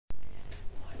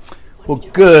Well,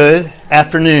 good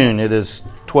afternoon. It is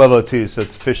 12:02, so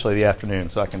it's officially the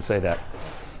afternoon, so I can say that.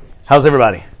 How's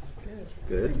everybody?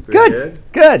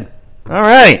 Good. All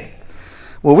right.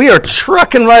 Well, we are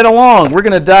trucking right along. We're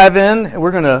going to dive in, and we're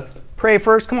going to pray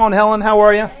first. Come on, Helen. How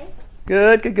are you?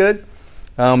 Good. We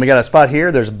got a spot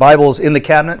here. There's Bibles in the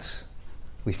cabinets.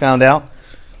 We found out.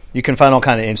 You can find all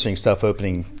kind of interesting stuff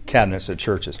opening cabinets at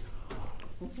churches.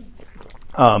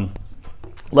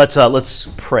 Let's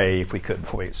pray if we could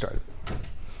before we get started.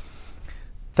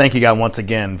 Thank you, God, once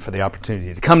again for the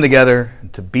opportunity to come together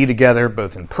and to be together,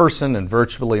 both in person and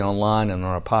virtually online and on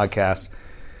our podcast,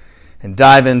 and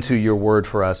dive into your word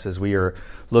for us as we are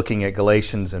looking at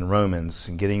Galatians and Romans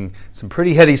and getting some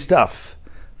pretty heady stuff.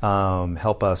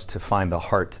 Help us to find the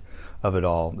heart of it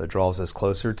all that draws us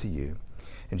closer to you.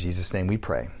 In Jesus' name we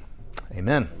pray.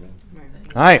 Amen.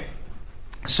 All right.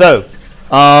 So,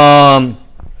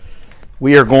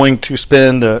 we are going to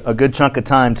spend a good chunk of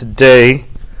time today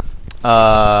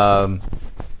getting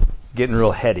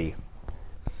real heady.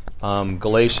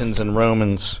 Galatians and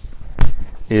Romans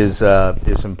is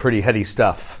some pretty heady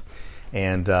stuff,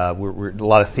 and we're a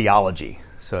lot of theology.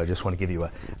 So I just want to give you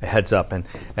a heads up. And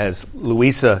as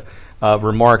Louisa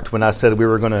remarked when I said we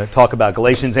were going to talk about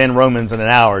Galatians and Romans in an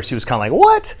hour, she was kind of like,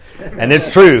 "What?" And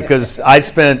it's true, because I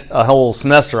spent a whole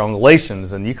semester on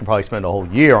Galatians, and you can probably spend a whole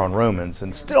year on Romans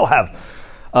and still have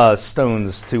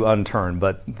stones to unturn,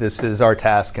 but this is our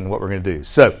task and what we're going to do.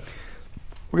 So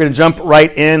we're going to jump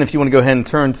right in. If you want to go ahead and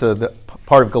turn to the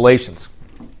part of Galatians.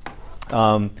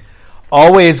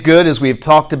 Always good, as we've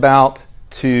talked about,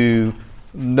 to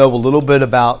know a little bit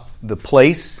about the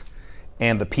place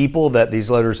and the people that these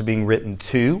letters are being written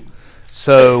to.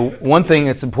 So one thing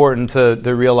that's important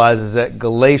to realize is that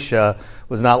Galatia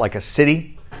was not like a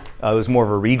city. It was more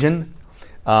of a region.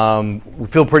 We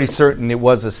feel pretty certain it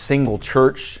was a single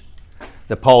church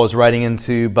that Paul was writing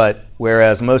into, but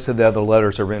whereas most of the other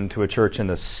letters are written to a church in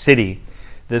a city,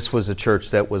 this was a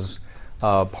church that was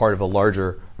part of a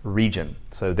larger region.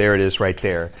 So there it is right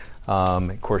there.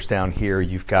 Of course, down here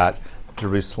you've got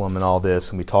Jerusalem and all this,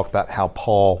 and we talked about how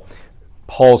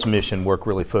Paul's mission work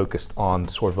really focused on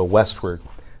sort of a westward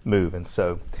move, and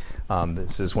so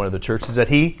this is one of the churches that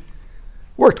he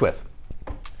worked with.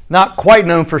 Not quite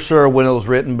known for sure when it was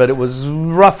written, but it was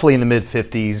roughly in the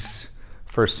mid-50s,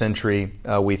 first century,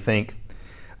 we think.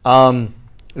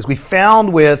 As we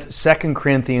found with 2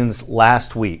 Corinthians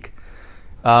last week,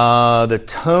 the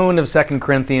tone of 2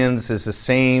 Corinthians is the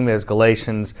same as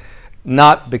Galatians,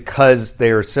 not because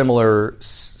they are similar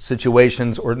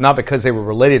situations or not because they were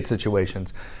related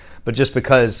situations, but just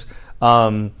because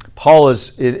Paul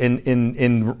is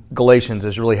in Galatians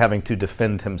is really having to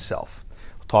defend himself.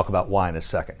 We'll talk about why in a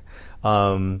second.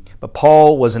 But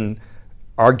Paul was an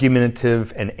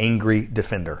argumentative and angry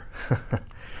defender,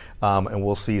 and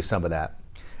we'll see some of that.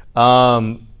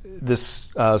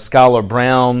 This scholar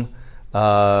Brown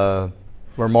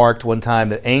remarked one time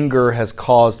that anger has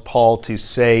caused Paul to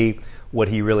say what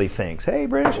he really thinks. Hey,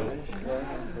 British.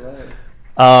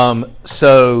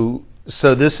 So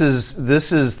this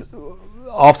is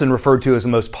often referred to as the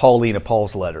most Pauline of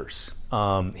Paul's letters.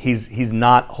 He's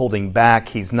not holding back.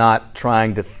 He's not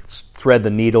trying to thread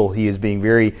the needle. He is being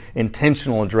very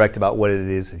intentional and direct about what it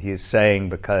is that he is saying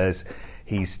because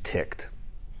he's ticked.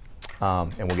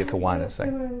 And we'll get to why in a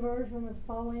second.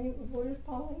 What is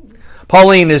Pauline?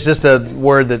 Pauline is just a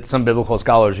word that some biblical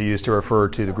scholars use to refer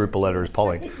to the group of letters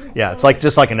Pauline. Yeah, it's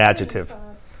just like an adjective.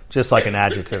 Just like an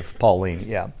adjective, Pauline,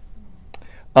 yeah.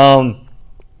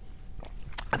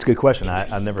 That's a good question.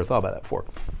 I've never thought about that before.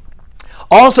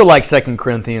 Also, like 2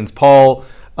 Corinthians, Paul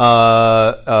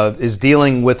is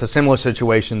dealing with a similar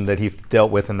situation that he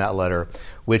dealt with in that letter,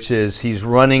 which is he's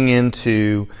running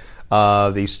into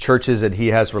these churches that he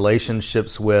has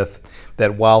relationships with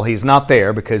that while he's not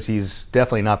there, because he's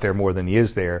definitely not there more than he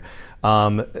is there,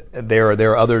 there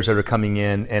are others that are coming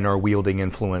in and are wielding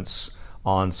influence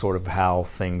on sort of how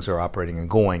things are operating and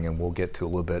going, and we'll get to a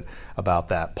little bit about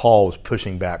that. Paul was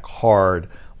pushing back hard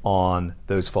on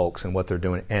those folks and what they're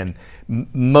doing, and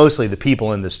mostly the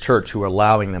people in this church who are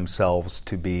allowing themselves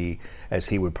to be, as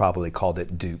he would probably called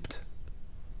it, duped.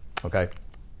 Okay?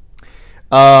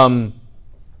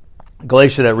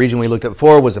 Galatia, that region we looked at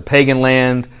before, was a pagan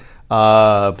land.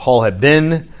 Paul had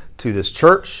been to this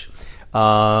church.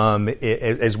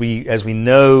 As we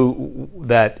know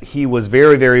that he was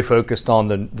very, very focused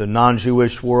on the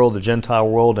non-Jewish world, the Gentile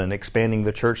world, and expanding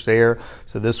the church there.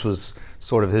 So this was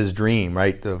sort of his dream,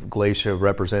 right? Galatia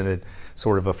represented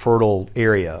sort of a fertile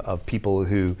area of people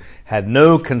who had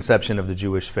no conception of the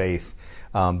Jewish faith,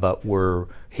 but were,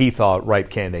 he thought, ripe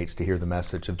candidates to hear the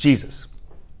message of Jesus.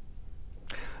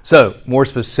 So, more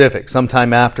specific,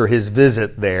 sometime after his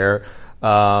visit there,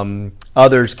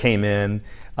 others came in,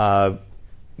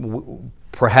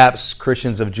 perhaps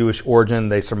Christians of Jewish origin.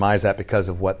 They surmise that because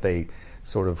of what they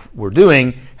sort of were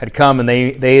doing, had come and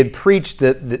they had preached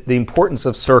the importance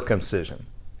of circumcision.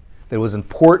 That it was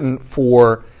important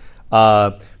for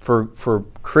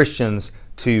Christians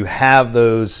to have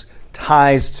those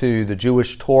ties to the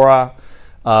Jewish Torah,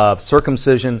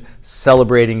 circumcision,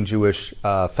 celebrating Jewish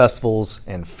festivals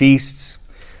and feasts.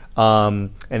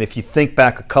 And if you think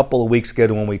back a couple of weeks ago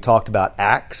to when we talked about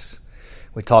Acts,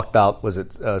 we talked about, was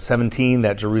it 17,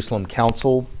 that Jerusalem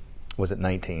Council? Was it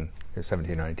 19? It was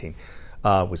 17 or 19.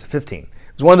 Was it 15? It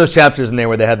was one of those chapters in there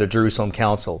where they had the Jerusalem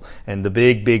Council. And the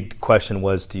big question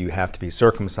was, do you have to be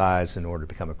circumcised in order to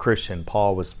become a Christian?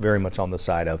 Paul was very much on the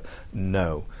side of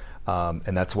no.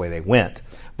 And that's the way they went.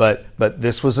 But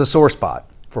this was a sore spot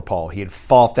for Paul. He had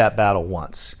fought that battle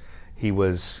once. He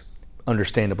was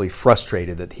understandably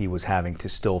frustrated that he was having to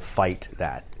still fight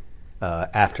that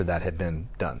after that had been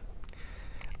done.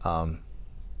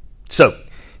 So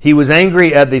he was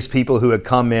angry at these people who had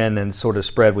come in and sort of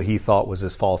spread what he thought was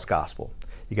this false gospel.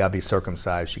 You got to be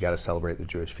circumcised. You got to celebrate the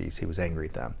Jewish feast. He was angry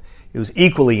at them. He was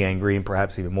equally angry, and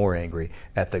perhaps even more angry,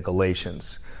 at the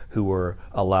Galatians who were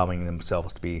allowing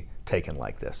themselves to be taken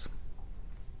like this.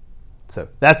 So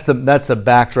that's the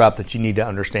backdrop that you need to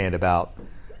understand about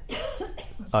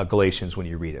Galatians when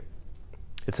you read it.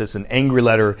 It's just an angry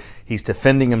letter. He's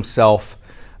defending himself.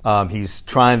 He's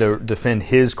trying to defend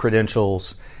his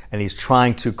credentials, and he's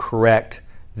trying to correct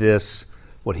this,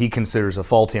 what he considers a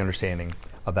faulty understanding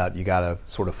about you got to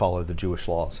sort of follow the Jewish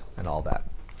laws and all that.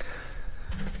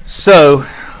 So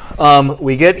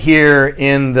we get here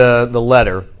in the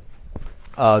letter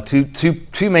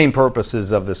two main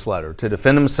purposes of this letter: to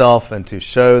defend himself and to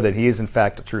show that he is in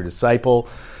fact a true disciple,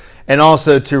 and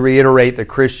also to reiterate the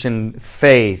Christian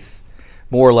faith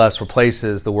more or less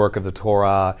replaces the work of the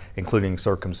Torah, including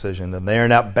circumcision.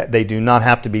 They do not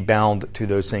have to be bound to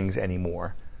those things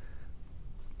anymore.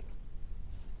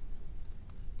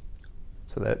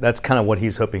 So that's kind of what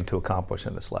he's hoping to accomplish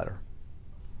in this letter.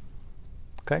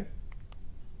 Okay?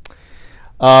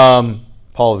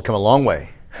 Paul has come a long way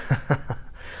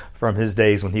from his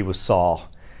days when he was Saul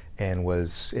and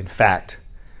was, in fact,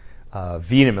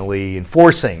 vehemently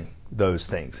enforcing those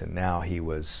things. And now he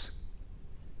was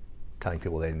telling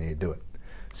people they need to do it.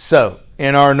 So,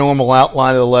 in our normal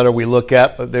outline of the letter we look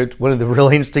at, one of the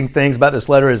really interesting things about this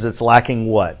letter is it's lacking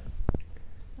what?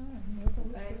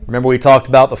 Remember we talked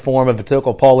about the form of a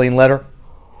typical Pauline letter?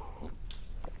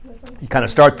 You kind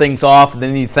of start things off, and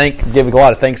then you give a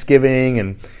lot of thanksgiving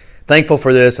and thankful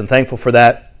for this and thankful for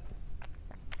that.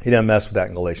 He doesn't mess with that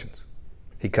in Galatians.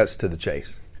 He cuts to the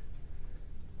chase.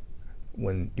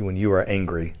 When you are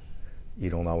angry, you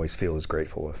don't always feel as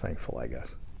grateful or thankful, I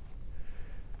guess.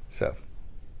 So,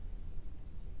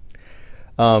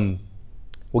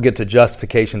 we'll get to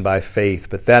justification by faith,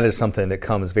 but that is something that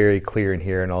comes very clear in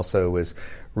here and also is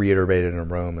reiterated in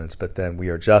Romans. But then we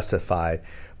are justified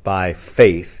by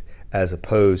faith as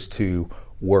opposed to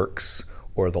works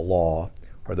or the law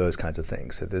or those kinds of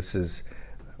things. So this is,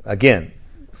 again,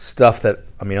 stuff that,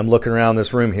 I'm looking around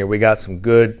this room here. We got some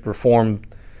good Reformed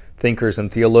thinkers and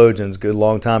theologians, good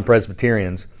long-time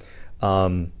Presbyterians,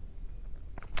 but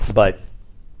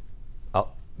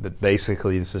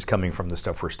basically this is coming from the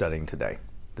stuff we're studying today.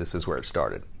 This is where it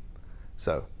started.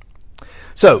 So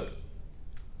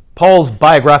Paul's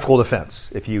biographical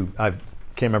defense, I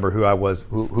can't remember who I was,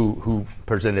 who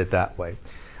presented it that way.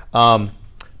 Paul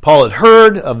had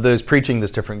heard of those preaching this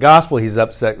different gospel. He's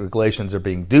upset the Galatians are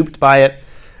being duped by it.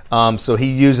 So he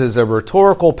uses a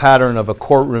rhetorical pattern of a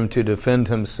courtroom to defend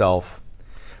himself,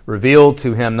 revealed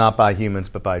to him not by humans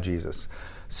but by Jesus.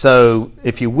 So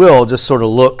if you will, just sort of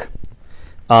look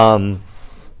at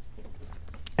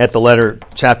the letter,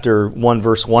 chapter 1,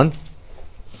 verse 1.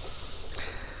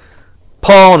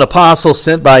 Paul, an apostle,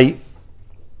 sent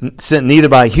neither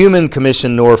by human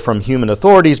commission nor from human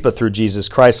authorities, but through Jesus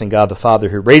Christ and God the Father,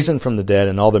 who raised him from the dead,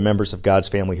 and all the members of God's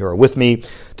family who are with me,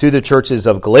 to the churches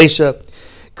of Galatia.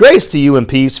 Grace to you and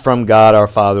peace from God our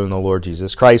Father and the Lord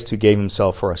Jesus Christ, who gave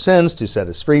himself for our sins to set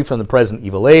us free from the present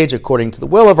evil age, according to the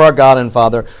will of our God and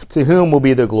Father, to whom will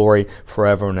be the glory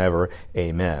forever and ever.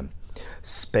 Amen.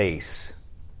 Space.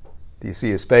 Do you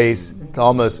see a space? It's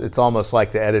almost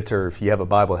like the editor, if you have a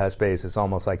Bible that has space, it's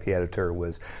almost like the editor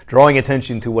was drawing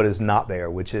attention to what is not there,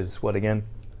 which is what again?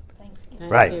 Thanksgiving.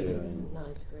 Right.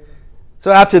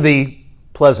 So after the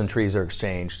pleasantries are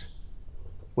exchanged,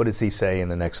 what does he say in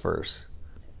the next verse?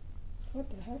 What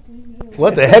the heck are you doing?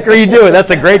 What the heck are you doing?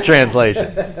 That's a great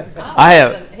translation.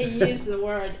 He used the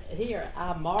word here,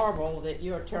 I marvel that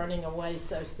you're turning away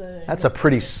so soon. That's a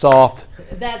pretty soft.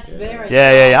 That's very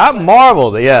Yeah. I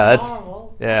marveled. Yeah, that's.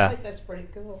 marvel. Yeah. I think that's pretty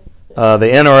cool. The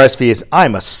NRSV is,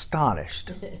 I'm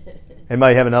astonished.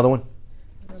 Anybody have another one?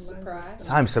 Surprise.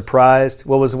 I'm surprised.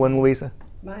 What was the one, Louisa?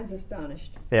 Mine's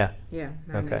astonished. Yeah. Yeah,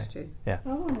 mine Okay. is too. I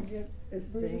want to get It's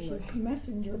the British English.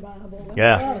 Messenger Bible. I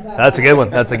Yeah. love that. That's a good one.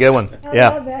 That's a good one. I Yeah.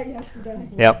 love that yesterday.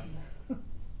 Yep.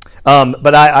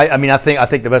 But I mean, I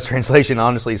think the best translation,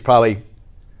 honestly, is probably,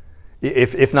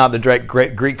 if not the direct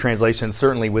Greek translation,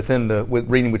 certainly with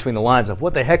reading between the lines of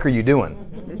what the heck are you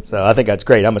doing? So I think that's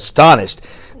great. I'm astonished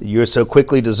that you are so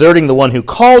quickly deserting the one who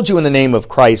called you in the name of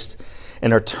Christ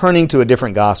and are turning to a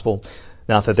different gospel.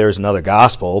 Not that there's another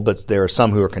gospel, but there are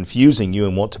some who are confusing you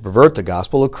and want to pervert the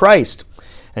gospel of Christ.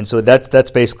 And so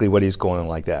that's basically what he's going on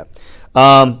like that.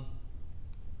 And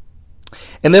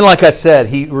then, like I said,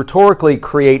 he rhetorically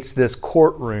creates this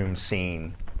courtroom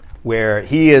scene where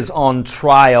he is on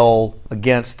trial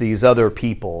against these other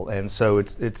people. And so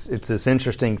it's this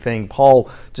interesting thing. Paul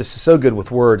just is so good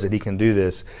with words that he can do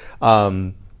this,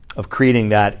 of creating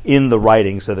that in the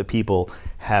writing so that people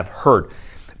have heard.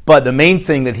 But the main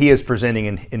thing that he is presenting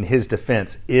in his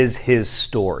defense is his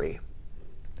story.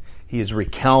 He is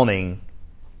recounting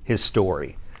his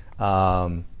story.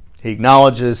 He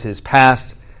acknowledges his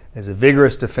past as a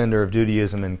vigorous defender of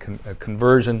Judaism and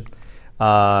conversion.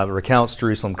 Recounts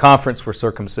Jerusalem conference where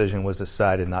circumcision was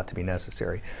decided not to be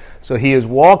necessary. So he is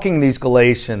walking these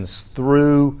Galatians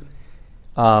through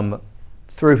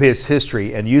his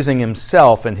history and using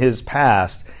himself and his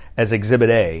past as Exhibit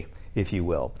A, if you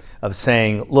will, of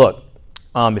saying, look,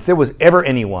 if there was ever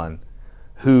anyone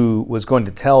who was going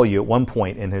to tell you at one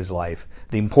point in his life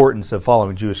the importance of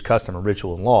following Jewish custom or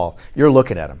ritual and law, you're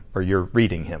looking at him or you're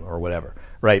reading him or whatever,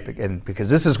 right? And because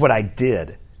this is what I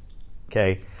did,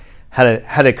 okay?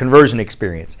 Had a conversion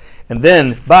experience. And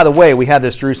then, by the way, we had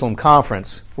this Jerusalem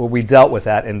conference where we dealt with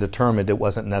that and determined it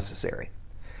wasn't necessary.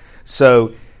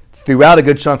 So throughout a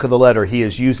good chunk of the letter, he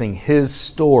is using his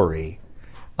story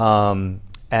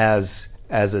as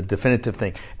a definitive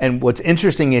thing. And what's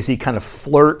interesting is he kind of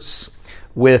flirts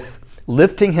with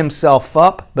lifting himself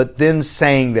up, but then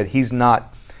saying that he's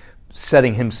not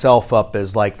setting himself up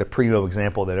as like the primo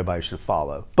example that everybody should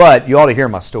follow. But you ought to hear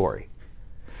my story.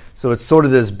 So it's sort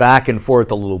of this back and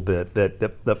forth a little bit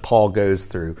that Paul goes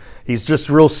through. He's just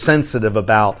real sensitive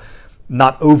about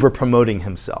not over-promoting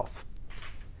himself,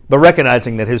 but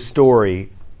recognizing that his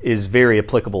story is very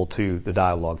applicable to the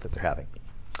dialogue that they're having.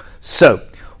 So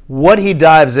what he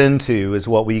dives into is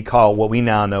what we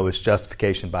now know as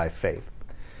justification by faith.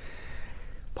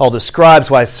 Paul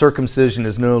describes why circumcision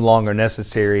is no longer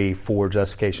necessary for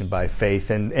justification by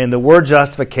faith. And the word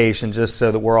justification, just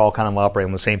so that we're all kind of operating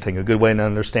on the same thing, a good way to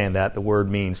understand that, the word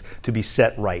means to be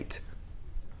set right.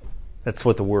 That's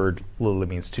what the word literally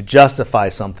means. To justify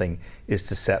something is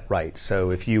to set right.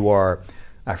 So if you are,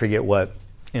 I forget what,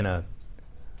 in a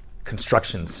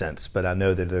construction sense, but I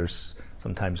know that there's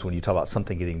sometimes when you talk about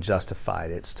something getting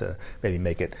justified, it's to maybe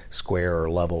make it square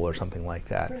or level or something like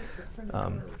that.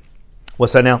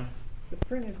 What's that now? The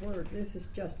printed word, this is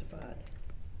justified.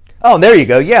 Oh, there you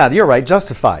go. Yeah, you're right.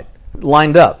 Justified.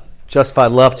 Lined up.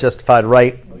 Justified left, justified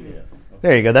right. Oh, yeah.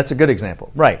 There you go. That's a good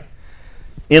example. Right.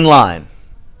 In line.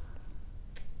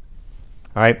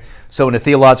 All right? So in a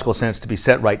theological sense, to be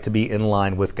set right, to be in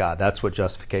line with God. That's what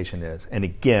justification is. And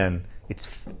again, it's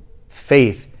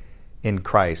faith in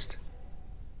Christ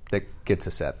that gets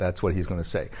us at. That's what he's going to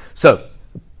say. So,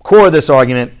 core of this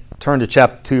argument, turn to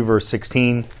chapter 2, verse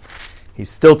 16. He's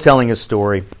still telling his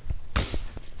story.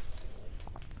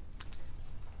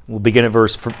 We'll begin at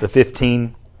verse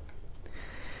 15.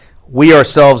 We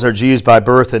ourselves are Jews by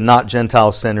birth and not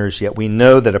Gentile sinners, yet we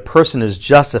know that a person is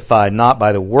justified not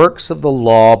by the works of the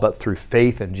law, but through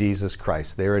faith in Jesus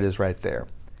Christ. There it is right there.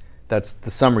 That's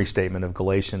the summary statement of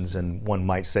Galatians, and one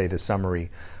might say the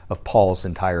summary of Paul's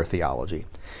entire theology.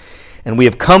 And we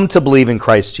have come to believe in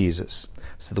Christ Jesus,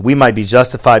 so that we might be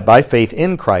justified by faith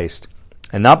in Christ,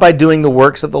 and not by doing the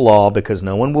works of the law, because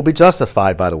no one will be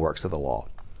justified by the works of the law.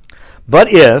 But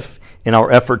if, in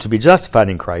our effort to be justified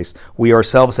in Christ, we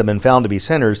ourselves have been found to be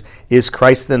sinners, is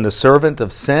Christ then the servant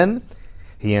of sin?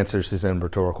 He answers his own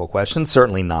rhetorical question,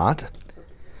 certainly not.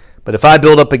 But if I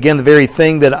build up again the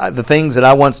things that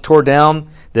I once tore down,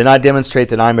 then I demonstrate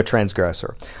that I'm a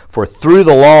transgressor. For through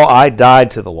the law I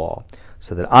died to the law,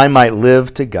 so that I might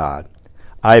live to God.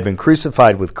 I have been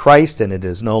crucified with Christ, and it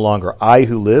is no longer I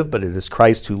who live, but it is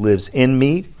Christ who lives in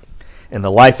me. And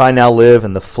the life I now live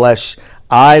in the flesh,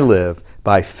 I live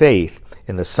by faith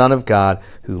in the Son of God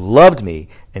who loved me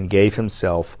and gave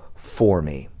himself for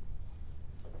me.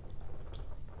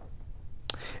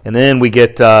 And then we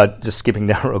get, just skipping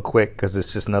down real quick because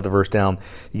it's just another verse down,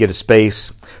 you get a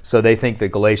space. So they think that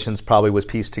Galatians probably was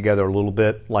pieced together a little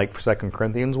bit like 2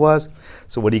 Corinthians was.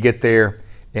 So what do you get there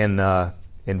in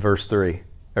verse 3,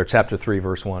 or chapter 3,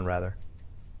 verse 1, rather?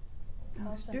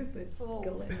 Stupid.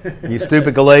 Fools. You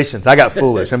stupid Galatians. I got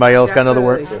foolish. Anybody else got another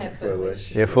word? I have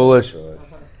foolish. Yeah, foolish.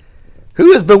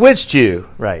 Who has bewitched you?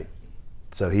 Right.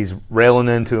 So he's railing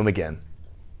into him again.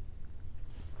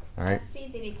 All I right. see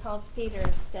that he calls Peter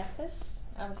Cephas.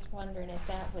 I was wondering if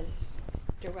that was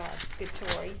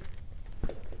derogatory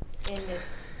in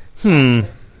this. That's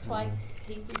why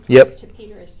he refers Yep. to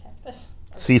Peter as Cephas.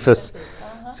 Cephas.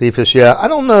 Uh-huh. Cephas, yeah. I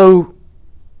don't know.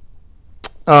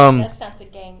 That's not the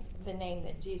name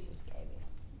that Jesus gave him,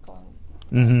 going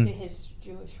Mhm. to his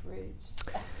Jewish roots.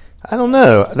 I don't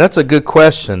know. That's a good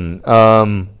question.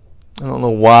 I don't know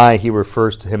why he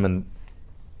refers to him in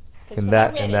 'Cause in when I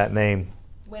that read in it- that name.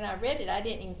 When I read it, I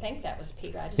didn't even think that was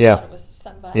Peter. I just Yeah. thought it was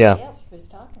somebody Yeah. else he was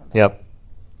talking about. Yep.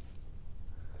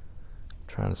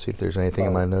 Trying to see if there's anything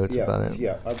in my notes about it.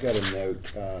 Yeah, I've got a note,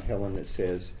 Helen, that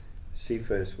says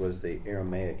Cephas was the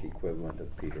Aramaic equivalent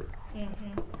of Peter.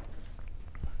 Mm-hmm.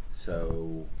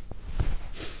 So I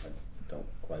don't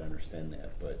quite understand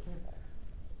that, but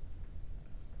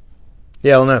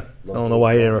Yeah, I don't know. I don't know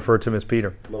why he didn't refer to him as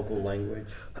Peter. local language,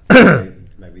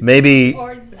 maybe. Maybe.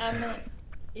 Or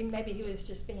maybe he was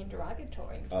just being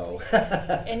derogatory. Oh.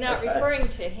 And not referring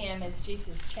to him as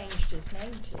Jesus changed his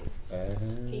name to.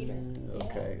 Peter, yeah.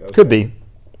 Okay. Could be.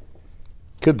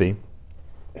 Could be.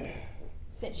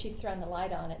 Since you've thrown the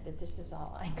light on it that this is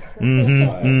all anchor. Mhm.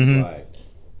 Right, Mhm. right.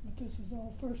 But this is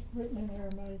all first written in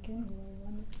Aramaic anyway,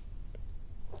 wasn't it?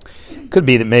 Could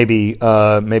be that maybe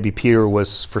Peter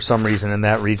was for some reason in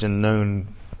that region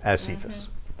known as Cephas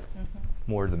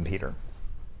more than Peter.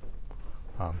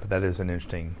 But that is an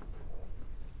interesting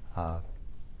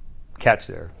catch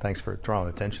there. Thanks for drawing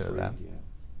attention to that. Yeah.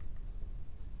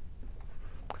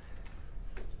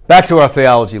 Back to our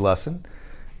theology lesson.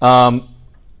 So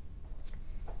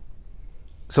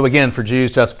again, for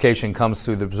Jews, justification comes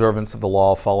through the observance of the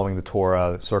law, following the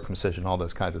Torah, circumcision, all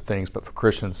those kinds of things. But for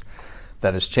Christians,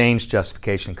 that has changed.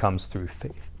 Justification comes through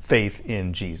faith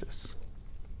in Jesus,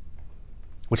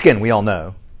 which again we all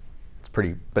know. It's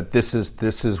pretty, but this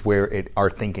is where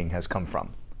our thinking has come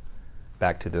from.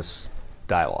 Back to this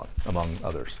dialogue, among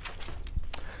others.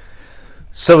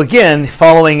 So again,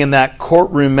 following in that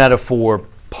courtroom metaphor,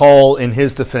 Paul, in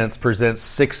his defense, presents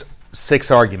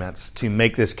six arguments to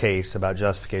make this case about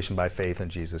justification by faith in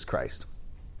Jesus Christ.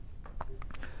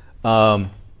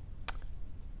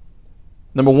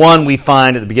 Number one, we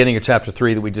find at the beginning of chapter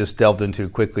 3 that we just delved into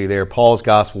quickly there, Paul's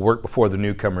gospel worked before the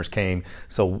newcomers came,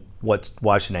 so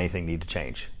why should anything need to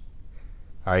change?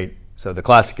 All right, so the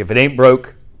classic, if it ain't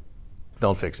broke,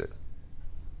 don't fix it.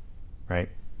 Right?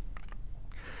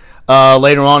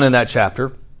 Later on in that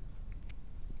chapter,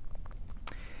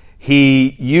 he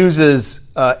uses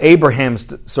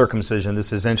Abraham's circumcision.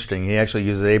 This is interesting. He actually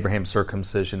uses Abraham's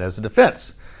circumcision as a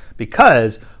defense.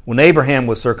 Because when Abraham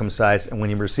was circumcised and when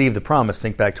he received the promise,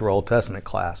 think back to our Old Testament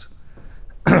class,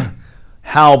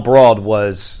 how broad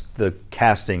was the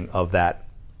casting of that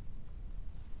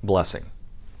blessing?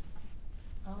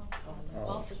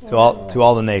 To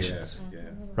all the nations. Yeah.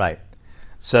 Right.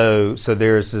 So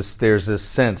there's this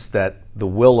sense that the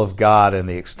will of God and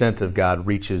the extent of God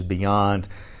reaches beyond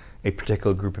a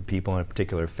particular group of people and a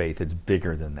particular faith. It's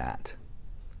bigger than that.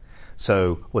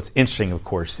 So what's interesting, of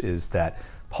course, is that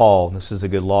Paul, this is a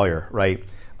good lawyer, right?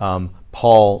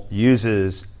 Paul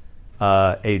uses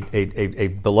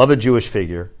a beloved Jewish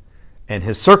figure and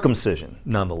his circumcision,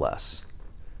 nonetheless,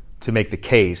 to make the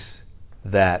case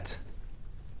that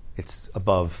it's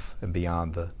above and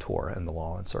beyond the Torah and the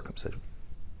law and circumcision,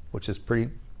 which is pretty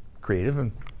creative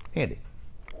and handy.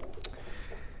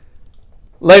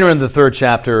 Later in the 3rd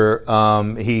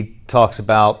chapter, he talks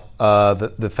about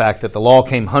the fact that the law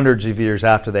came hundreds of years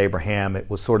after the Abraham. It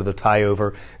was sort of the tie-over.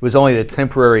 It was only the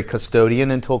temporary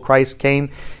custodian until Christ came.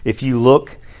 If you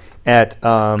look at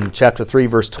chapter 3,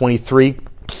 verse 23,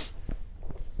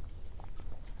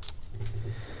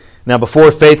 now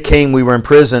before faith came, we were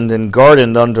imprisoned and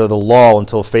guarded under the law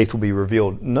until faith will be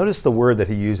revealed. Notice the word that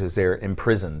he uses there,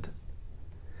 imprisoned.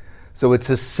 So it's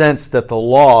a sense that the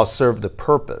law served a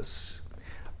purpose,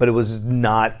 but it was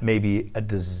not maybe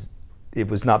it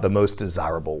was not the most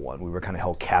desirable one. We were kind of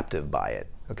held captive by it.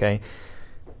 Okay,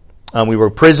 we were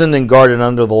imprisoned and guarded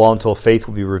under the law until faith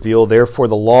would be revealed. Therefore,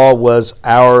 the law was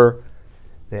the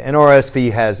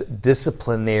NRSV has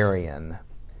disciplinarian.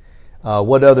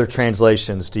 What other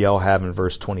translations do y'all have in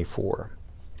verse 24?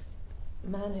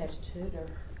 Mine has tutor.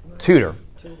 Tutor.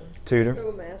 Tutor. Tutor.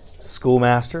 Schoolmaster.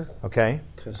 Schoolmaster. Okay.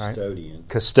 Custodian.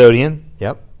 Custodian.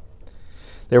 Yep.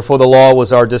 Therefore, the law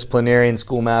was our disciplinarian,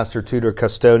 schoolmaster, tutor,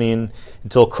 custodian,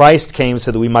 until Christ came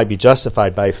so that we might be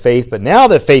justified by faith. But now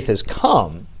that faith has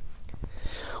come,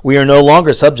 we are no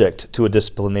longer subject to a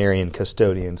disciplinarian,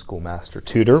 custodian, schoolmaster,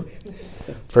 tutor.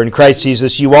 For in Christ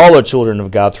Jesus, you all are children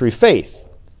of God through faith.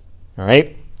 All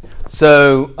right?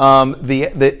 So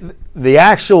the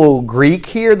actual Greek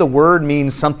here, the word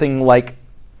means something like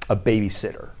a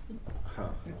babysitter. Huh.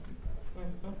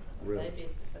 Really?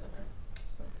 Babies.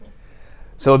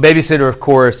 So a babysitter, of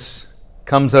course,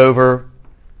 comes over,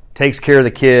 takes care of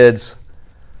the kids,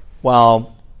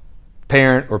 while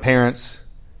parents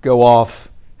go off,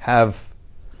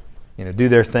 do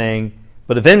their thing.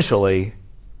 But eventually,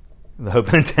 the hope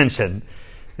and intention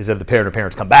is that the parent or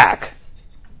parents come back,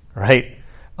 right?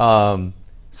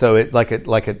 So it like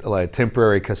a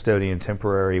temporary custodian,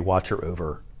 temporary watcher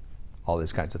over all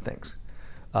these kinds of things.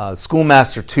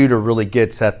 Schoolmaster tutor really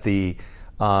gets at the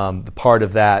part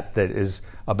of that is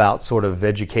about sort of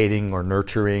educating or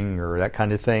nurturing or that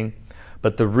kind of thing.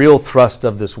 But the real thrust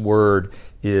of this word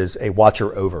is a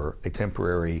watcher over, a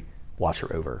temporary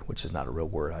watcher over, which is not a real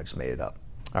word. I just made it up.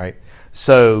 All right.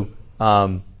 So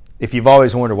if you've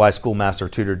always wondered why schoolmaster,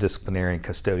 tutor, disciplinarian,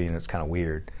 custodian, it's kind of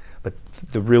weird. But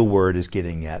the real word is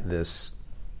getting at this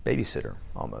babysitter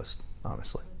almost,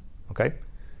 honestly. Okay?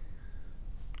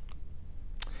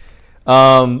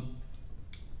 And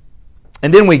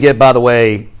then we get, by the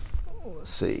way,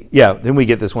 then we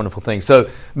get this wonderful thing. So,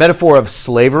 metaphor of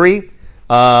slavery,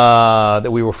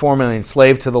 that we were formerly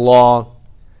enslaved to the law,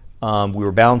 we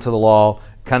were bound to the law,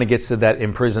 kind of gets to that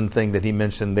imprisoned thing that he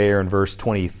mentioned there in verse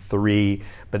 23,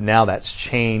 but now that's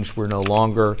changed. We're no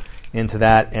longer into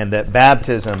that, and that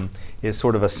baptism is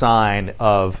sort of a sign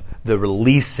of the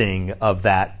releasing of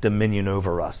that dominion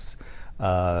over us,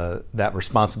 that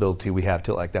responsibility we have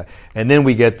to it like that. And then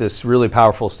we get this really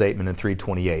powerful statement in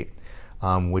 3:28,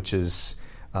 which is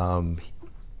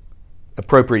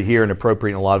appropriate here and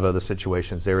appropriate in a lot of other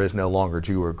situations. There is no longer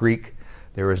Jew or Greek.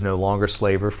 There is no longer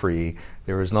slave or free.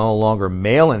 There is no longer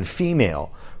male and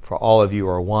female, for all of you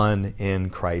are one in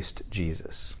Christ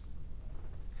Jesus.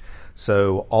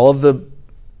 So all of the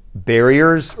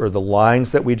barriers or the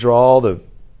lines that we draw, the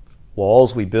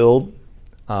walls we build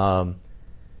to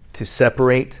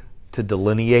separate, to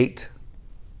delineate,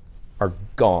 are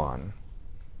gone.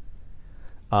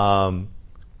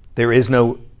 There is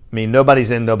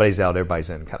nobody's in, nobody's out, everybody's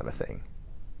in kind of a thing,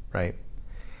 right?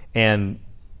 And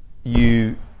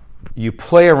you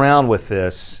play around with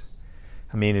this.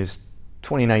 It's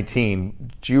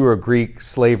 2019, Jew or Greek,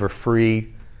 slave or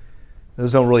free,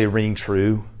 those don't really ring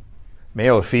true.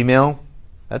 Male or female,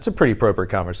 that's a pretty appropriate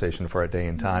conversation for a day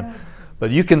and time. Yeah.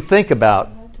 But you can think about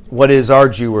what is our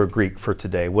Jew or Greek for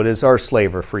today? What is our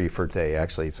slave or free for today?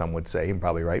 Actually, some would say, and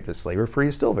probably right, that slave or free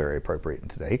is still very appropriate in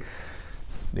today.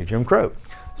 New Jim Crow.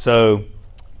 So,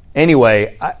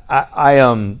 anyway,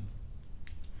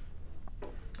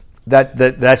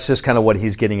 that's just kind of what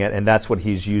he's getting at, and that's what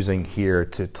he's using here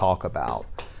to talk about,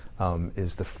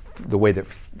 is the way that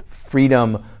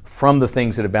freedom from the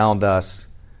things that have bound us,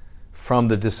 from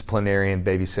the disciplinarian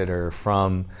babysitter,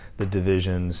 from the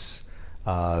divisions,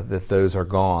 that those are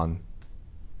gone,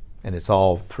 and it's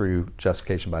all through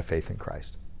justification by faith in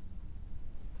Christ.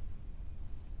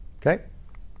 Okay?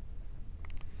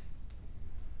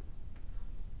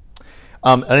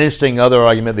 An interesting other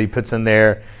argument that he puts in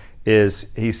there is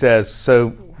he says, so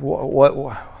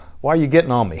why are you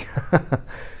getting on me?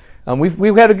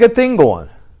 We've had a good thing going.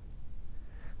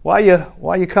 Why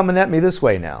are you coming at me this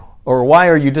way now? Or why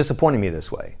are you disappointing me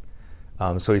this way?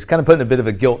 So he's kind of putting a bit of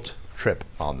a guilt trip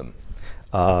on them.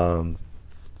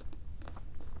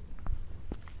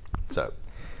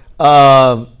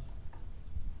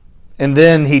 And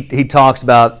then he talks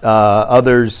about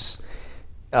others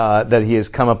that he has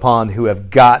come upon who have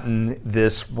gotten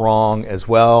this wrong as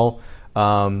well.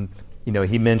 He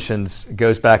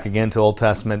goes back again to Old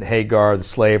Testament, Hagar, the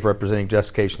slave representing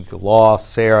justification through law,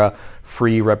 Sarah,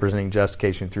 free representing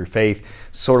justification through faith,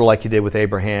 sort of like he did with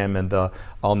Abraham and the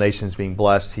all nations being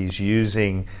blessed. He's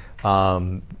using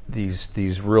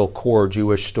these real core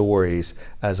Jewish stories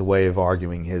as a way of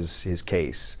arguing his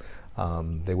case.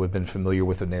 They would have been familiar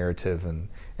with the narrative, and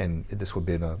this would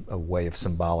have been a way of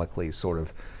symbolically sort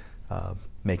of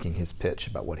making his pitch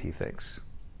about what he thinks.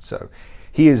 So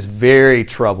he is very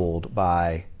troubled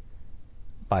by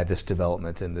this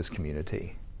development in this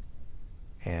community.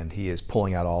 And he is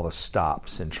pulling out all the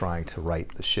stops and trying to right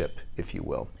the ship, if you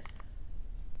will.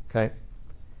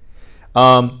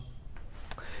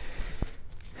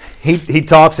 he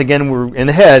talks again. We're in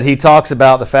the head. He talks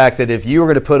about the fact that if you were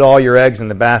going to put all your eggs in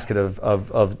the basket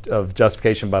of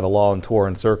justification by the law and Torah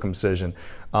and circumcision,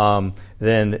 then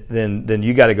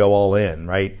you got to go all in,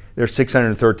 right? There's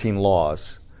 613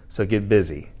 laws, so get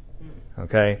busy.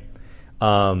 Okay,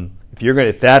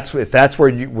 if that's where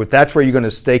you're going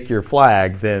to stake your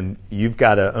flag, then you've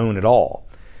got to own it all.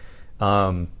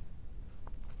 And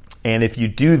if you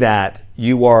do that,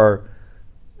 you are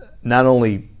not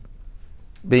only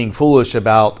being foolish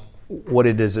about what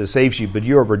it is that saves you, but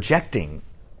you're rejecting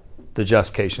the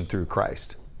justification through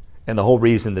Christ. And the whole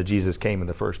reason that Jesus came in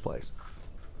the first place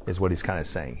is what he's kind of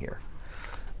saying here.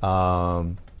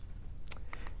 And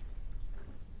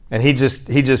he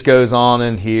just goes on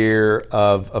in here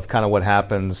of kind of what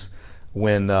happens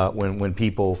when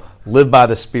people live by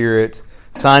the Spirit,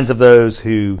 signs of those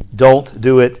who don't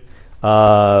do it.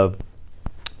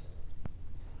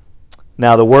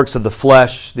 Now the works of the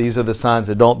flesh, these are the signs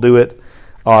that don't do it,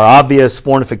 are obvious: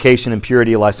 fornication,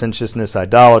 impurity, licentiousness,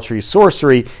 idolatry,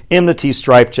 sorcery, enmity,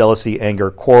 strife, jealousy,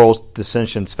 anger, quarrels,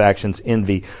 dissensions, factions,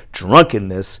 envy,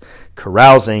 drunkenness,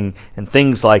 carousing, and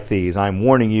things like these. I am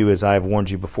warning you, as I have warned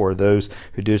you before, those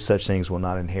who do such things will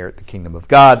not inherit the kingdom of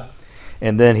God.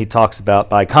 And then he talks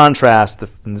about, by contrast,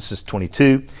 and this is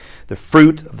 22, the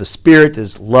fruit of the Spirit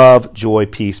is love, joy,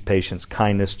 peace, patience,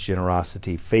 kindness,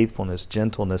 generosity, faithfulness,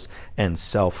 gentleness, and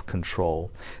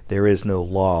self-control. There is no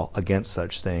law against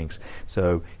such things.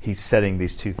 So he's setting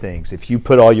these two things. If you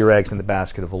put all your eggs in the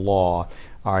basket of the law,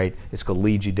 all right, it's going to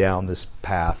lead you down this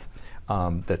path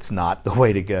that's not the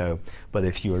way to go. But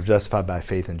if you are justified by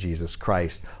faith in Jesus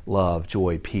Christ, love,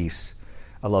 joy, peace.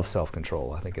 I love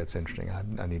self-control. I think that's interesting.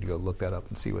 I need to go look that up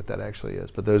and see what that actually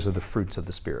is. But those are the fruits of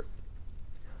the Spirit.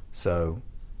 So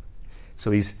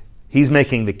he's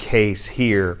making the case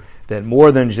here that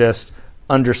more than just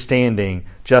understanding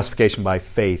justification by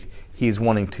faith, he's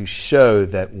wanting to show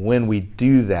that when we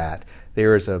do that,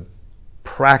 there is a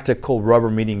practical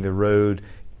rubber meeting the road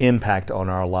impact on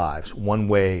our lives, one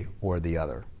way or the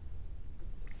other.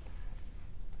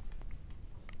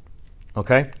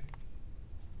 Okay?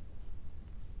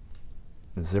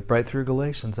 Zip right through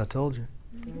Galatians, I told you.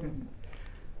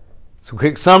 So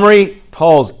quick summary,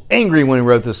 Paul's angry when he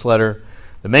wrote this letter.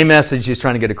 The main message he's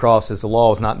trying to get across is the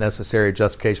law is not necessary.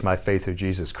 Justification by faith through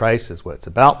Jesus Christ is what it's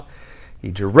about. He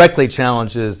directly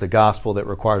challenges the gospel that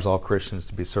requires all Christians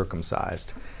to be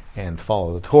circumcised and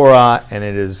follow the Torah, and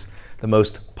it is the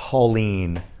most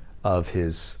Pauline of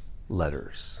his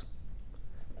letters.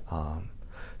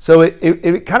 So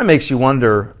it kind of makes you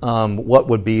wonder what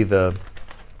would be the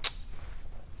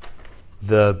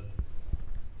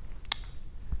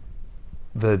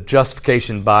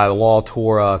justification by the law,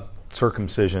 Torah,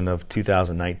 circumcision of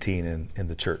 2019 in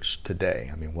the church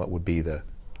today. I mean, what would be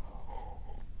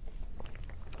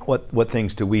what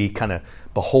things do we kind of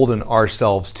beholden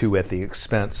ourselves to at the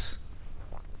expense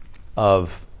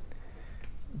of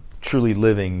truly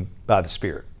living by the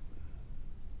Spirit?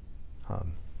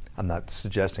 I'm not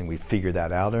suggesting we figure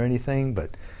that out or anything,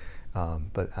 but I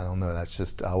don't know. That's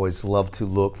just, I always love to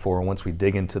look for, once we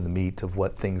dig into the meat of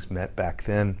what things meant back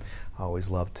then, I always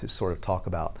love to sort of talk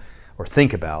about or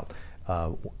think about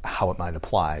how it might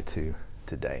apply to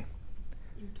today.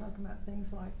 You're talking about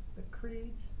things like the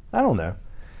creeds? I don't know.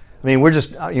 I mean,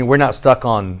 we're not stuck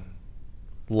on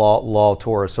law,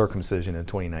 Torah, circumcision in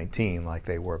 2019 like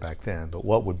they were back then, but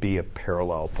what would be a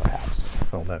parallel, perhaps? I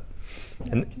don't know.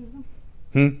 Baptism.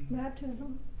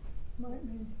 Baptism might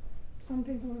be. Some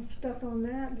people are stuck on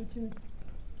that, but you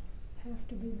have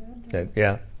to be baptized.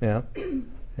 Yeah.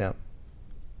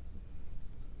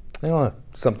 I don't know.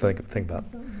 Something to think about.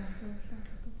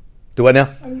 Do what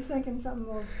now? Are you thinking something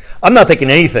more? I'm not thinking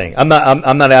anything. I'm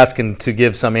not asking to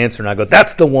give some answer and I go,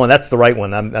 that's the one, that's the right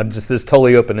one. I'm just this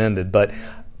totally open ended. But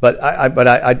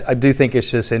I do think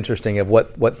it's just interesting of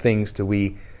what things do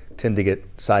we tend to get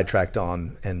sidetracked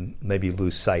on and maybe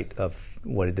lose sight of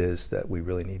what it is that we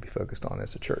really need to be focused on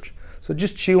as a church. So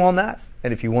just chew on that,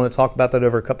 and if you want to talk about that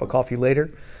over a cup of coffee later,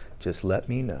 just let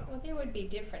me know. Well, there would be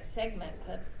different segments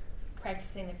of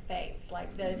practicing the faith,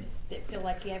 like those that feel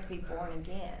like you have to be born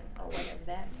again, or whatever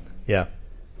that means. Yeah.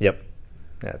 Yep.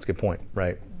 Yeah, that's a good point.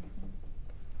 Right.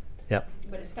 Mm-hmm. Yep.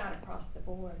 But it's not across the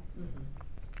board.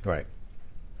 Mm-hmm. Right.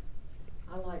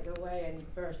 I like the way in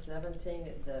verse 17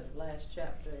 of the last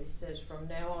chapter, he says, "From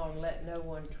now on, let no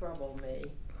one trouble me."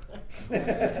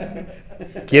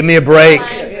 Give me a break.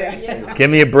 Yeah. Give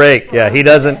me a break. Yeah, he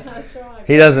doesn't. That's right.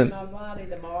 He doesn't. Almighty,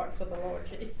 the marks of the Lord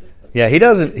Jesus. Yeah, he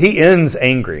doesn't. He ends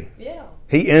angry. Yeah.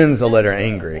 He ends the letter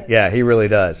angry. Yeah, he really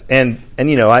does. And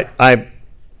you know, I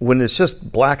when it's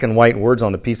just black and white words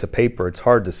on a piece of paper, it's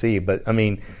hard to see. But I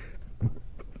mean,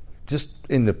 just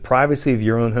in the privacy of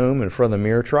your own home in front of the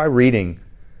mirror, try reading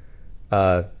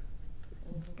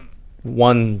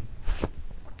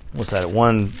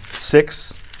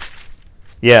 1:6?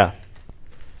 Yeah.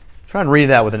 Try and read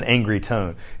that with an angry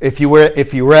tone. If you were at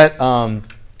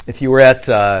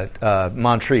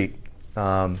Montreat,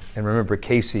 and remember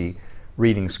Casey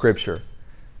reading Scripture,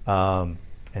 and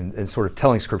sort of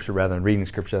telling Scripture rather than reading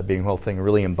Scripture, that being the whole thing,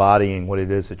 really embodying what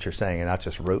it is that you're saying and not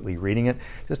just rotely reading it.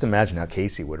 Just imagine how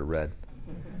Casey would have read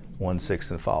 1:6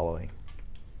 and following.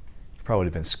 Probably would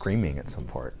have been screaming at some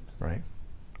part, right?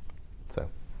 So,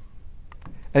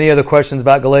 any other questions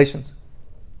about Galatians?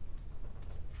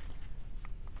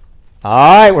 All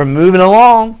right, we're moving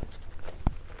along.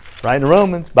 Right into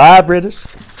Romans. Bye, British.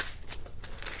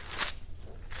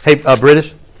 Hey,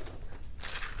 British.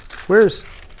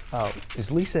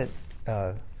 Is Lisa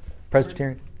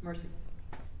Presbyterian?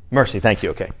 Mercy, thank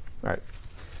you. Okay. All right.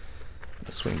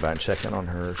 I'll swing by and check in on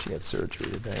her. She had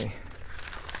surgery today.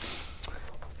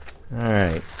 All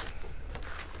right.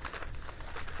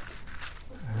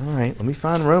 Let me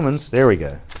find Romans. There we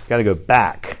go. Got to go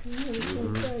back.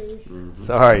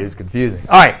 Sorry, it's confusing.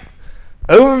 All right.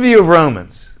 Overview of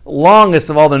Romans. Longest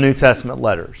of all the New Testament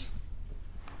letters.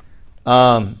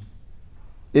 It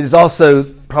is also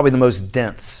probably the most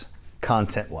dense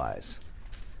content-wise.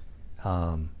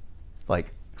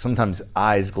 Like sometimes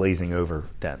eyes glazing over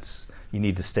dense. You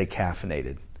need to stay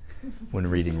caffeinated when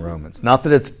reading Romans. Not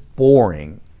that it's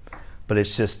boring, but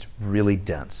it's just really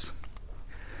dense.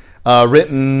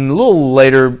 Written a little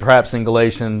later, perhaps in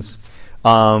Galatians.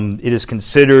 It is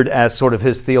considered as sort of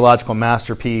his theological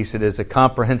masterpiece. It is a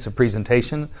comprehensive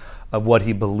presentation of what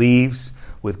he believes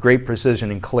with great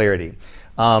precision and clarity.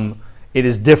 It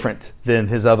is different than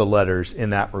his other letters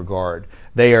in that regard.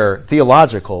 They are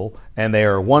theological and they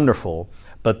are wonderful,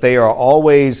 but they are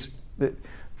always...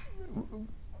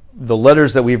 The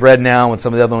letters that we've read now and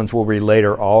some of the other ones we'll read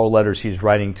later are all letters he's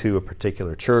writing to a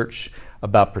particular church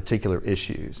about particular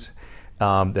issues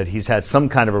that he's had some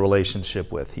kind of a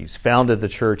relationship with. He's founded the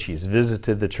church, he's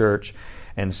visited the church,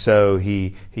 and so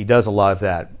he does a lot of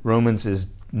that. Romans is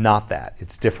not that.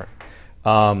 It's different.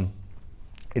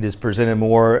 It is presented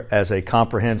more as a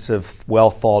comprehensive,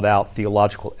 well-thought-out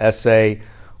theological essay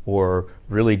or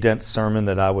really dense sermon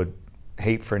that I would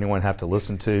hate for anyone to have to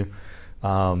listen to,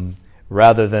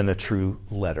 rather than a true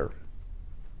letter.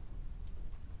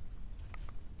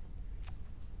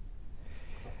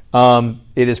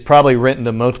 It is probably written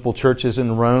to multiple churches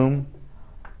in Rome,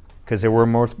 because there were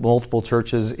multiple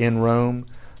churches in Rome.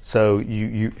 So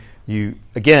you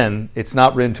again, it's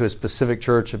not written to a specific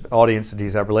church audience that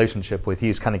he's had a relationship with.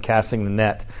 He's kind of casting the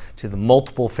net to the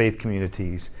multiple faith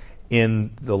communities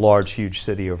in the large, huge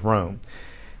city of Rome.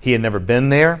 He had never been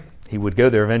there. He would go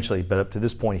there eventually, but up to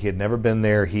this point, he had never been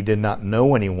there. He did not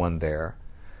know anyone there.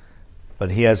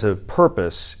 But he has a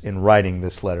purpose in writing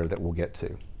this letter that we'll get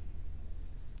to.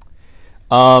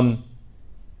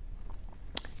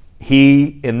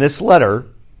 He, in this letter,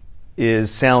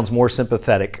 sounds more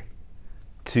sympathetic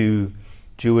to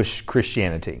Jewish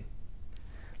Christianity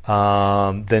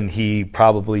than he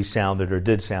probably sounded or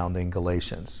did sound in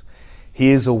Galatians.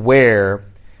 He is aware,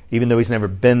 even though he's never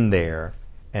been there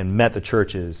and met the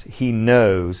churches, he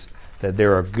knows that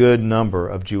there are a good number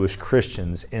of Jewish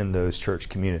Christians in those church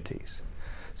communities.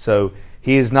 So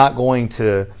he is not going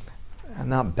to,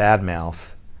 not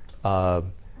badmouth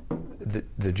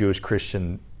the Jewish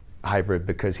Christian hybrid,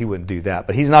 because he wouldn't do that.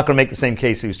 But he's not going to make the same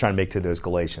case he was trying to make to those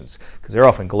Galatians, because they're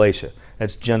off in Galatia.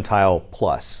 That's Gentile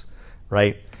plus,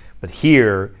 right? But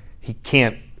here, he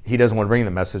doesn't want to bring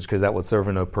the message because that would serve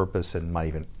no purpose and might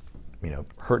even,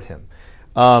 hurt him.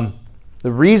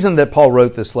 The reason that Paul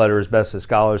wrote this letter, as best as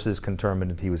scholars is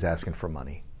determined, he was asking for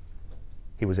money.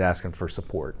 He was asking for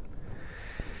support.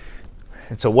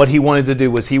 And so what he wanted to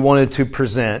do was he wanted to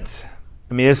present,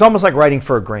 it's almost like writing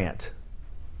for a grant,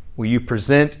 where you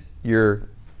present your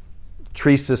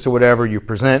treatise or whatever, you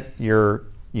present your,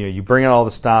 you bring out all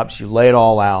the stops, you lay it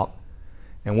all out,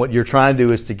 and what you're trying to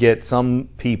do is to get some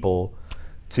people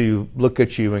to look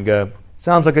at you and go,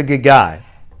 sounds like a good guy,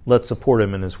 let's support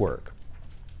him in his work.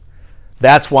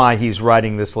 That's why he's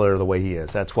writing this letter the way he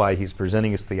is. That's why he's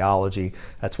presenting his theology.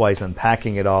 That's why he's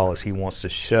unpacking it all, as he wants to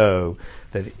show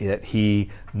that he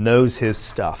knows his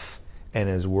stuff and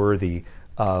is worthy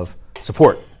of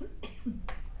support.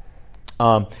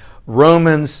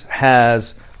 Romans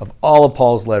has, of all of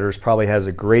Paul's letters, probably has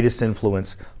the greatest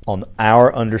influence on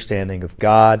our understanding of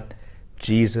God,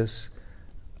 Jesus,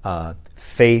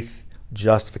 faith,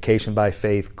 justification by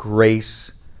faith,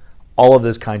 grace, all of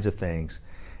those kinds of things.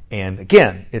 And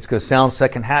again, it's going to sound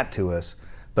second hat to us,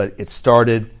 but it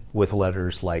started with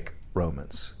letters like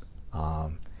Romans.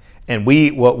 And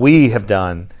what we have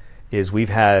done is we've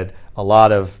had a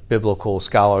lot of biblical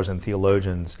scholars and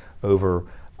theologians over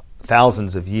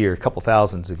thousands of years, a couple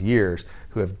thousands of years,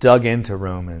 who have dug into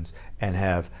Romans and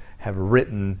have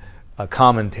written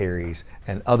commentaries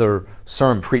and other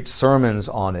preached sermons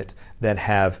on it that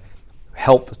have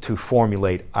helped to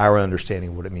formulate our understanding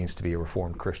of what it means to be a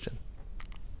Reformed Christian.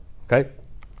 Okay?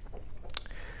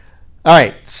 All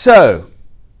right, so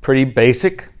pretty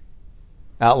basic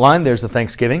outline. There's the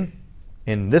thanksgiving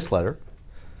in this letter.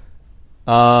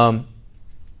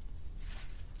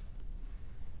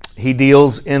 He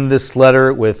deals in this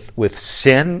letter with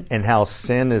sin and how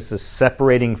sin is the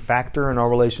separating factor in our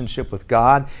relationship with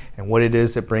God and what it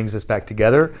is that brings us back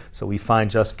together. So we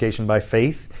find justification by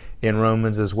faith in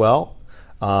Romans as well.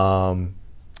 And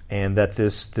that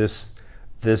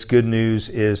this good news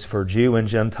is for Jew and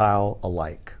Gentile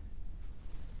alike.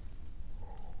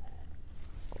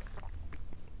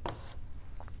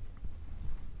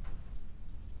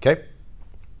 Okay?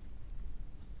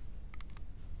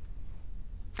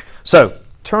 So,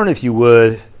 turn if you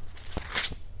would.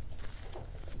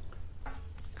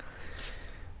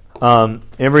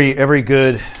 Every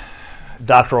good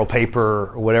doctoral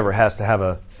paper or whatever has to have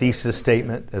a thesis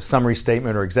statement, a summary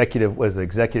statement, or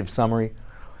executive summary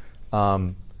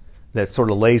that sort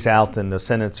of lays out in a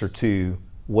sentence or two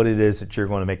what it is that you're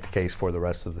going to make the case for the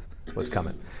rest of what's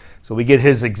coming. So we get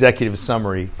his executive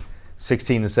summary,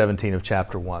 16 and 17 of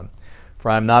chapter 1. For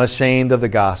I am not ashamed of the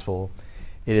gospel.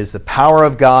 It is the power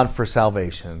of God for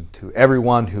salvation to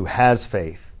everyone who has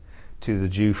faith, to the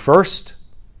Jew first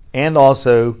and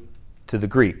also to the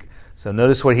Greek. So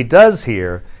notice what he does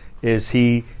here is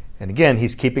and again,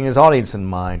 he's keeping his audience in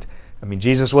mind. I mean,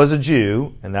 Jesus was a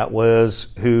Jew, and that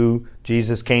was who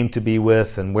Jesus came to be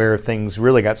with and where things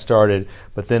really got started,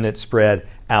 but then it spread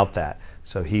out that.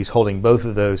 So he's holding both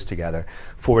of those together.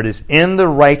 For it is in the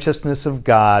righteousness of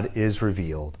God is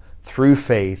revealed, through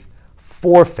faith,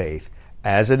 for faith,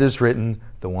 as it is written,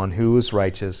 the one who is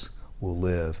righteous will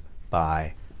live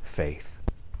by faith.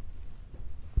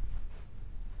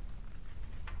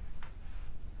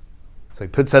 So he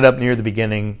puts that up near the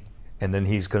beginning, and then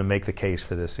he's going to make the case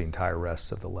for this the entire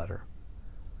rest of the letter.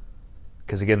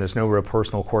 Because again, there's no real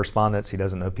personal correspondence. He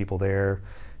doesn't know people there.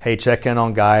 Hey, check in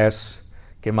on Gaius.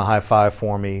 Give him a high five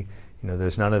for me.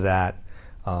 There's none of that.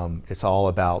 It's all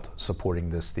about supporting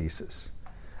this thesis.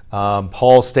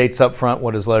 Paul states up front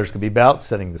what his letters could be about,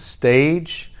 setting the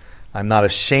stage. I'm not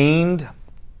ashamed,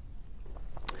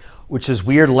 which is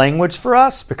weird language for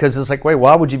us because it's like, wait,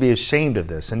 why would you be ashamed of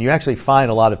this? And you actually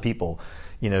find a lot of people,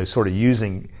 sort of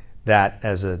using that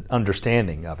as an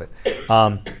understanding of it.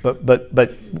 But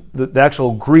the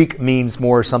actual Greek means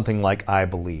more something like I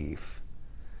believe.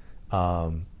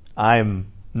 I'm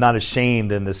not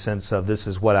ashamed in the sense of this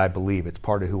is what I believe. It's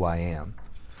part of who I am.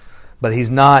 But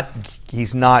he's not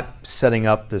setting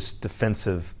up this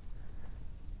defensive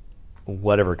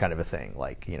whatever kind of a thing.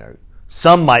 Like,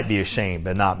 some might be ashamed,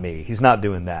 but not me. He's not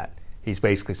doing that. He's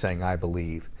basically saying, I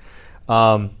believe.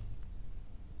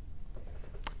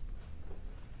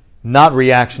 Not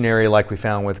reactionary like we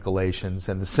found with Galatians.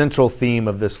 And the central theme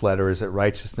of this letter is that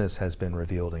righteousness has been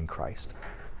revealed in Christ.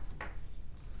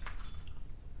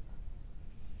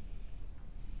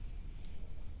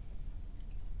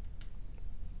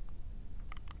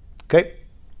 Okay?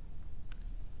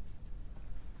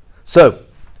 So,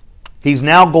 he's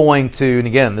now going to, and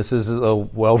again, this is a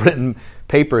well-written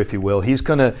paper, if you will. He's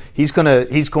going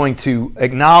to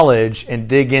acknowledge and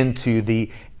dig into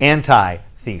the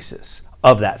antithesis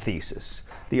of that thesis.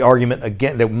 The argument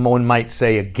again that one might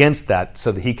say against that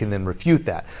so that he can then refute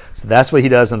that. So that's what he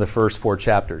does in the first 4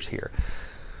 chapters here.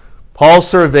 Paul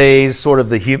surveys sort of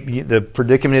the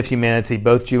predicament of humanity,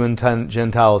 both Jew and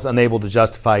Gentiles, unable to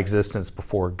justify existence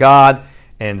before God.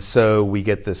 And so we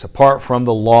get this apart from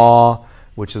the law,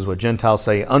 which is what Gentiles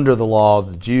say under the law.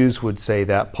 The Jews would say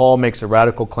that. Paul makes a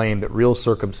radical claim that real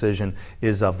circumcision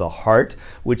is of the heart,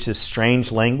 which is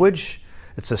strange language.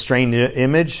 It's a strange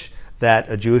image that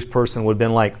a Jewish person would have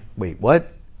been like, wait,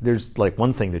 what? There's like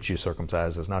one thing that you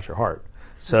circumcise is not your heart.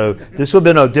 So this would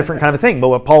have been a different kind of thing. But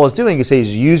what Paul is doing is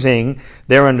he's using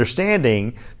their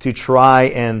understanding to try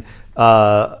and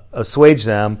assuage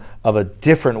them of a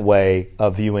different way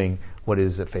of viewing what it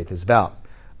is that faith is about.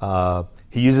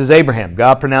 He uses Abraham.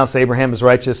 God pronounced Abraham as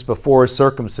righteous before his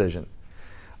circumcision.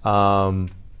 And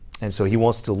so he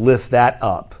wants to lift that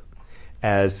up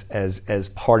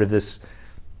as part of this,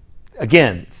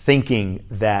 again, thinking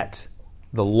that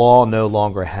the law no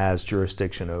longer has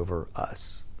jurisdiction over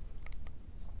us.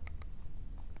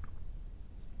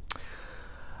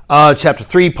 Chapter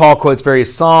 3, Paul quotes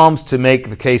various Psalms to make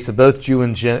the case of both Jew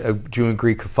and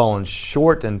Greek have fallen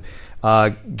short, and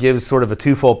gives sort of a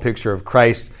twofold picture of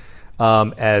Christ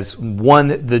as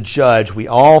one, the judge. We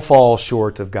all fall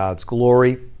short of God's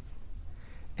glory.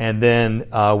 And then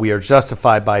we are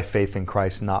justified by faith in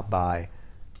Christ, not by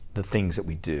the things that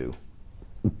we do.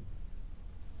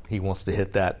 He wants to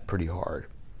hit that pretty hard.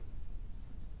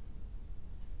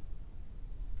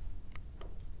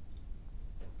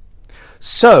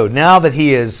 So now that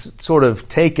he has sort of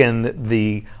taken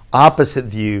the opposite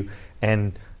view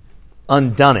and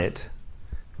undone it,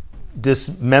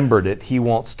 dismembered it, he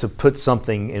wants to put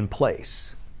something in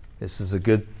place. This is a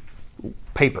good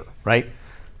paper, right?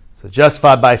 So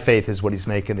justified by faith is what he's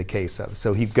making the case of.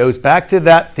 So he goes back to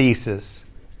that thesis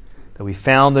that we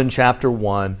found in chapter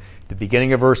 1, the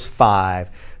beginning of verse 5.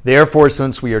 Therefore,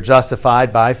 since we are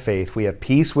justified by faith, we have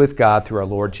peace with God through our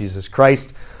Lord Jesus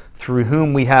Christ, through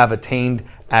whom we have attained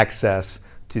access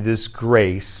to this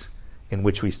grace in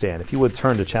which we stand. If you would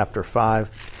turn to chapter 5.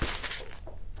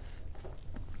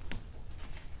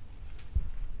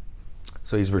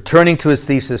 So he's returning to his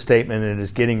thesis statement and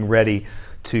is getting ready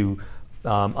to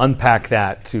unpack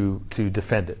that to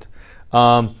defend it.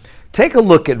 Take a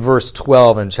look at verse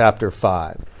 12 in chapter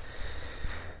 5.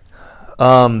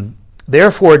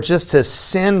 Therefore, just as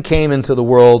sin came into the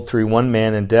world through one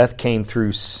man, and death came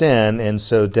through sin, and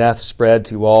so death spread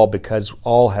to all because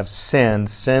all have sinned.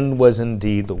 Sin was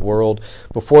indeed the world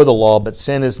before the law, but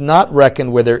sin is not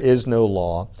reckoned where there is no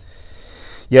law.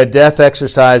 Yet death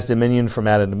exercised dominion from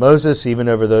Adam to Moses, even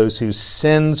over those whose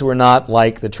sins were not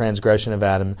like the transgression of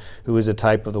Adam, who is a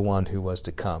type of the one who was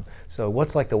to come. So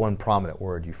what's like the one prominent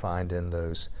word you find in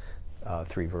those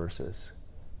three verses?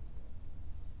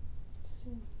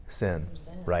 Sin,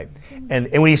 right?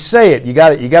 And when you say it, you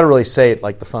got to really say it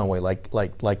like the fun way, like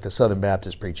the Southern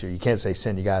Baptist preacher. You can't say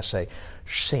sin; you got to say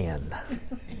sin.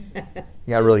 You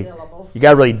got to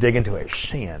really dig into it.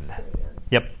 Sin.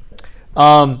 Yep.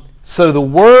 So the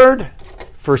word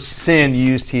for sin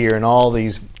used here in all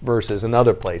these verses and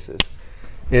other places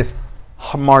is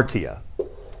hamartia,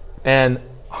 and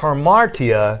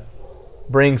hamartia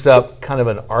brings up kind of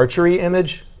an archery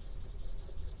image.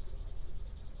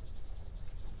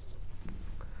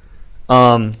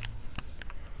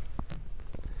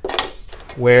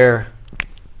 Where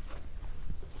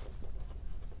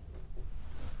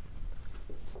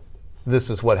this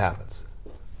is what happens.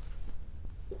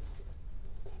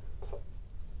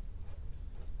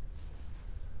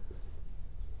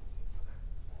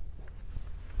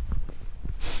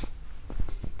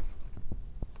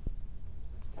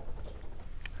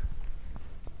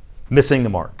 Missing the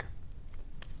mark.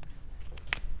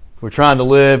 We're trying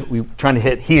to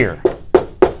hit here,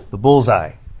 the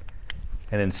bullseye.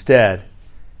 And instead,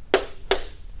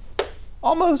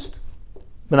 almost,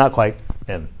 but not quite.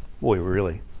 And boy, we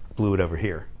really blew it over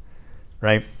here,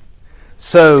 right?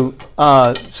 So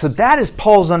that is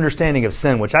Paul's understanding of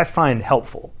sin, which I find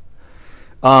helpful.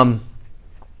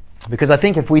 Because I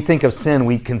think if we think of sin,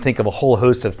 we can think of a whole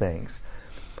host of things.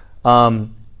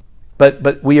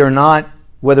 But we are not,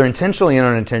 whether intentionally or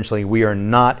unintentionally, we are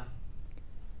not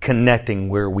connecting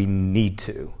where we need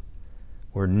to.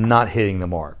 We're not hitting the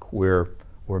mark. We're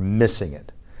missing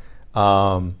it.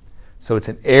 So it's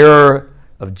an error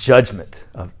of judgment,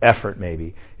 of effort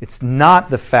maybe. It's not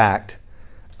the fact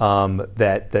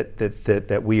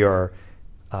that we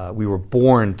were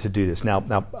born to do this.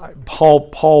 Now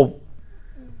Paul,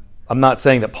 I'm not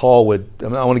saying that Paul would.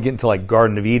 I want to get into like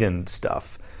Garden of Eden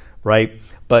stuff, right?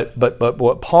 But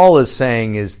what Paul is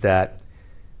saying is that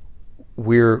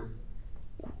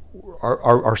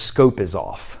our scope is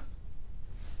off.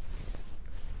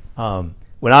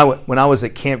 When I was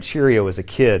at Camp Cheerio as a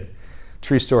kid,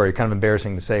 true story, kind of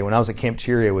embarrassing to say. When I was at Camp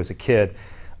Cheerio as a kid,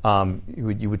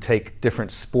 you would take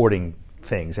different sporting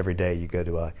things every day. You go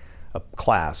to a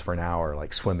class for an hour,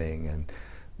 like swimming and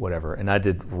whatever. And I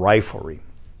did riflery,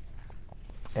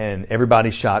 and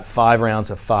everybody shot 5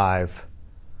 rounds of 5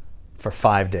 for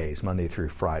 5 days, Monday through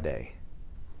Friday.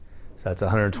 So that's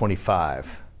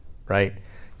 125, right?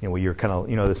 Where you're kind of,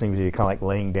 this thing where you're kind of like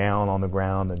laying down on the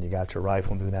ground and you got your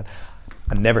rifle and doing that.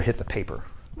 I never hit the paper.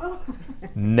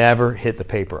 Never hit the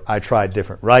paper. I tried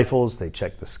different rifles. They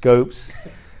checked the scopes.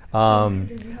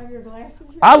 Did you have your glasses?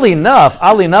 Oddly enough,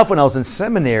 when I was in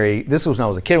seminary, this was when I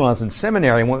was a kid, when I was in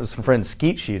seminary, I went with some friends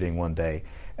skeet shooting one day,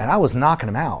 and I was knocking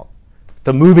them out.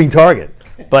 The moving target.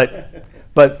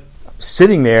 But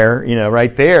sitting there,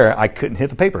 right there, I couldn't hit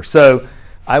the paper. So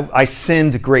I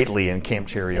sinned greatly in Camp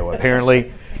Cheerio,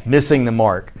 apparently, missing the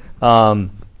mark. But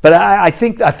I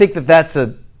think that that's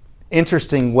an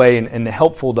interesting way and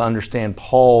helpful to understand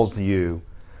Paul's view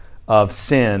of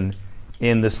sin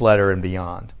in this letter and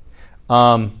beyond.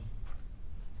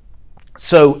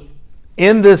 So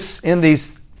in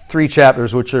these 3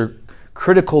 chapters, which are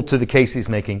critical to the case he's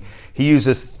making, he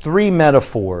uses 3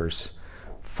 metaphors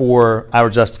for our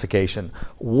justification.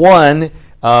 One,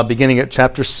 beginning at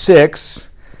chapter 6,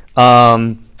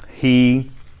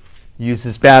 he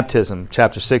uses baptism.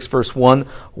 Chapter 6, verse 1,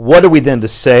 what are we then to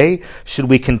say? Should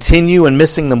we continue in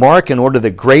missing the mark in order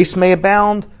that grace may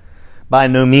abound? By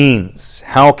no means.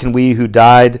 How can we who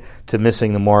died to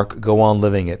missing the mark go on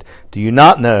living it? Do you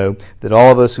not know that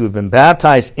all of us who have been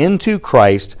baptized into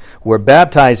Christ were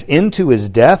baptized into his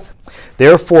death?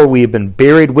 Therefore we have been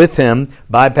buried with him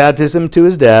by baptism to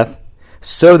his death,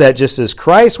 so that just as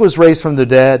Christ was raised from the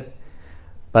dead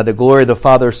by the glory of the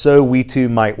Father, so we too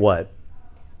might what?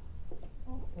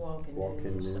 Walk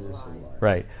in newness of life.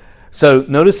 Right. So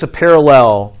notice a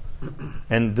parallel,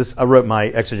 and this I wrote my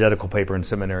exegetical paper in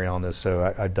seminary on this,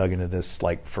 so I dug into this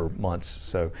like for months.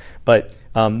 So, but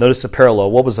notice a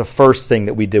parallel. What was the first thing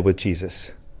that we did with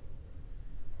Jesus?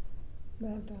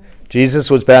 Baptized.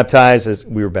 Jesus was baptized as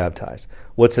we were baptized.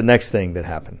 What's the next thing that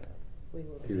happened?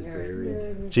 He was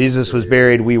buried. Jesus was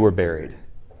buried, we were buried.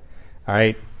 All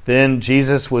right. Then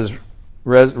Jesus was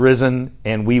risen,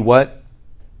 and we what?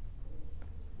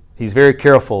 He's very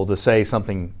careful to say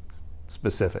something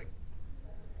specific.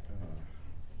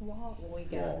 We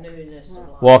got newness of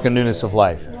life. Walk in newness of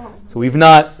life. So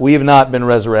we have not been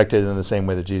resurrected in the same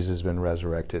way that Jesus has been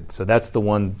resurrected. So that's the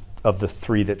one of the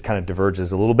 3 that kind of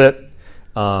diverges a little bit.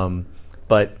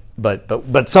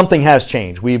 But something has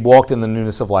changed. We walked in the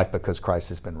newness of life because Christ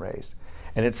has been raised.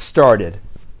 And it started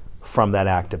from that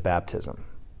act of baptism.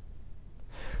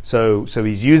 So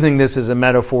he's using this as a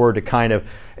metaphor to kind of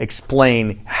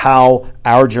explain how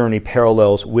our journey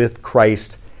parallels with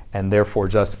Christ and therefore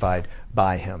justified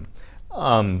by him.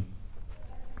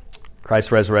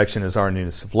 Christ's resurrection is our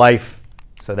newness of life.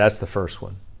 So that's the first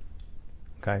one.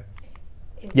 Okay?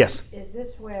 Yes? Is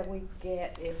this where we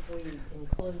get, if we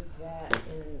include that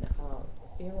in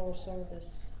funeral service?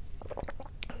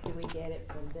 Do we get it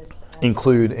from this?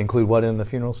 Include what in the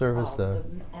funeral service? The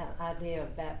idea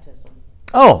of baptism.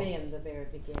 Oh. Being the very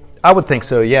beginning. I would think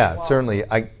so, yeah. Certainly.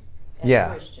 As Yeah.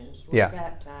 Christians, we're Yeah.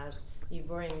 baptized. You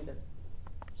bring the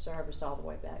service all the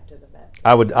way back to the baptism.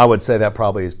 I would say that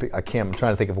probably is. I'm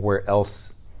trying to think of where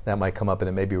else that might come up and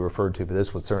it may be referred to, but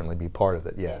this would certainly be part of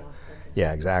it. Yeah.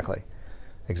 Yeah, exactly.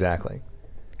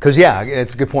 Because,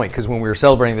 it's a good point, because when we were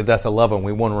celebrating the death of loved one,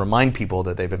 we want to remind people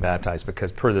that they've been baptized,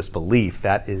 because per this belief,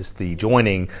 that is the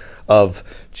joining of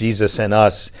Jesus and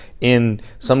us in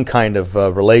some kind of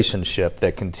relationship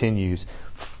that continues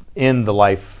in the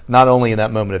life, not only in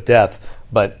that moment of death,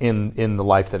 but in the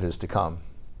life that is to come.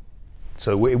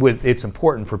 So it's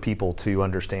important for people to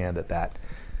understand that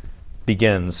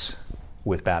begins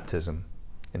with baptism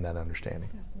in that understanding.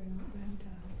 Except we don't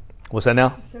baptize. What's that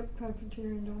now? Except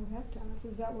Presbyterian don't baptize.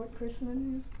 Is that what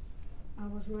christening is? I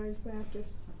was raised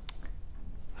Baptist.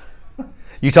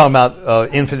 You talking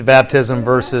about infant baptism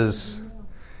versus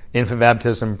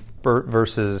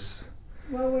versus?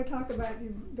 Well, we talk about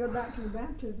you go back to the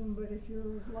baptism, but if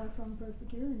you're lifelong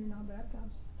Presbyterian, you're not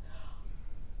baptized.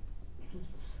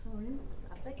 Are you?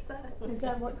 I think so. Is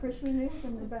that what christening is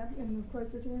in the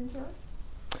Presbyterian church?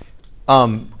 I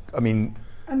mean,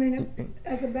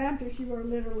 As a Baptist, you are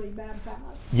literally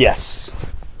baptized. yes,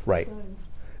 right. So,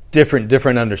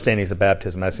 Different understandings of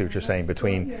baptism. I see what you're saying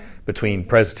between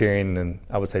Presbyterian and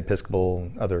I would say Episcopal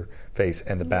and other faiths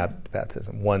and the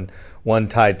baptism. One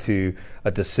tied to a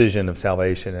decision of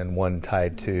salvation, and one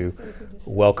tied to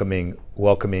welcoming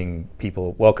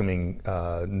people,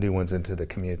 new ones into the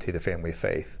community, the family of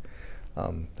faith.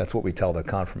 That's what we tell the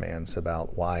confirmands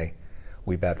about why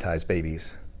we baptize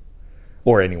babies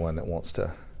or anyone that wants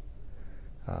to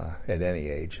at any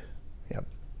age. Yep.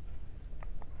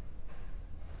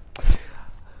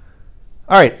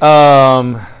 All right.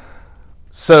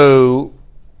 So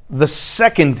the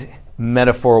second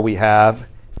metaphor we have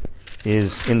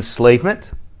is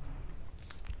enslavement.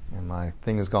 And my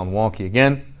thing has gone wonky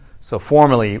again. So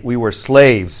formerly we were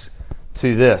slaves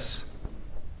to this.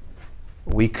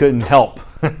 We couldn't help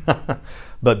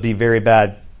but be very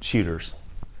bad shooters.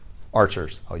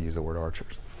 Archers. I'll use the word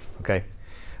archers. Okay?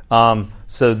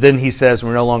 So then he says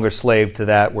we're no longer slave to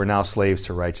that. We're now slaves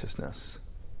to righteousness.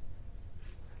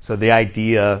 So the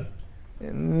idea,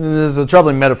 this is a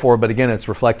troubling metaphor, but again, it's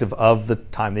reflective of the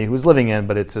time that he was living in,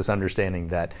 but it's this understanding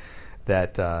that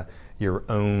you're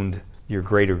owned, your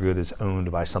greater good is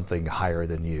owned by something higher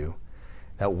than you.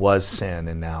 That was sin,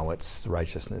 and now it's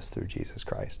righteousness through Jesus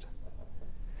Christ.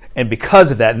 And because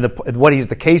of that, and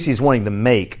the case he's wanting to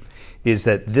make is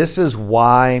that this is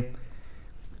why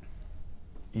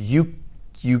you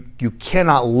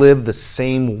cannot live the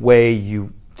same way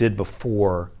you did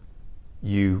before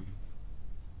you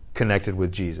connected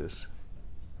with Jesus.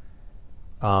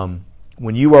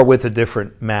 When you are with a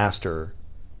different master,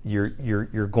 your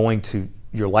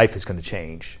life is going to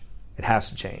change. It has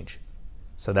to change.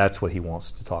 So that's what he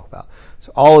wants to talk about.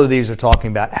 So all of these are talking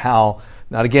about how,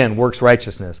 not again, works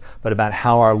righteousness, but about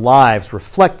how our lives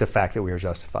reflect the fact that we are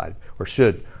justified, or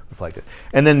should reflect it.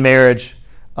 And then marriage,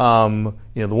 the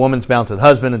woman's bound to the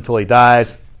husband until he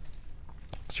dies.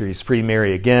 So he's free to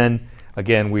marry again.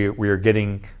 Again, we are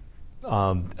getting,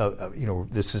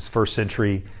 this is first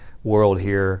century world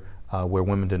here, where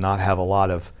women did not have a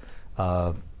lot of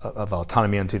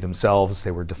autonomy unto themselves. They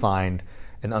were defined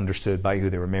and understood by who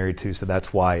they were married to. So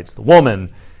that's why it's the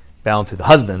woman bound to the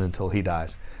husband until he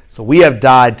dies. So we have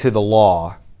died to the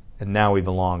law, and now we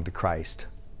belong to Christ.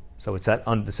 So it's that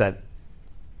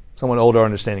somewhat older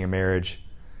understanding of marriage,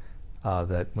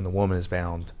 that when the woman is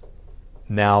bound,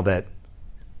 now that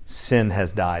sin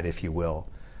has died, if you will,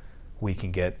 we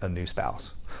can get a new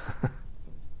spouse.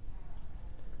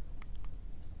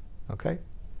 Okay?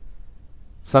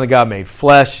 Son of God made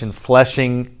flesh, and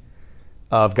fleshing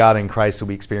of God in Christ, so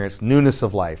we experience newness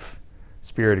of life.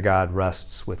 Spirit of God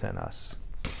rests within us.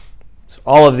 So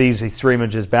all of these three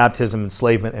images, baptism,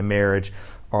 enslavement, and marriage,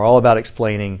 are all about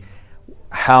explaining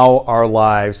how our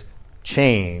lives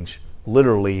change,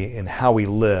 literally, in how we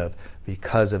live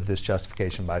because of this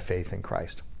justification by faith in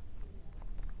Christ.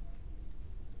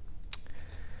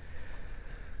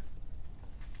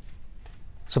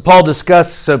 So Paul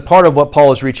discussed, part of what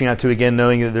Paul is reaching out to, again,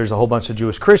 knowing that there's a whole bunch of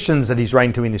Jewish Christians that he's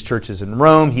writing to in these churches in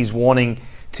Rome. He's wanting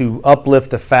to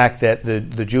uplift the fact that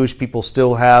the Jewish people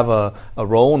still have a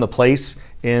role and a place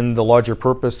in the larger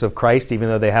purpose of Christ, even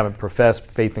though they haven't professed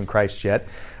faith in Christ yet.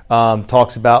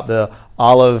 Talks about the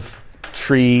olive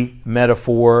tree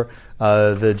metaphor.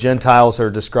 The Gentiles are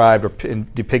described or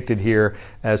depicted here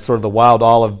as sort of the wild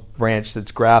olive branch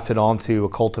that's grafted onto a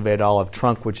cultivated olive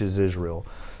trunk, which is Israel.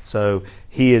 So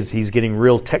he's getting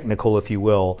real technical, if you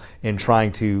will, in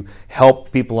trying to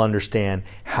help people understand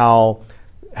how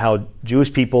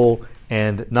Jewish people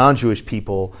and non-Jewish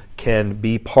people can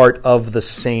be part of the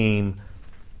same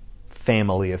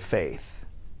family of faith.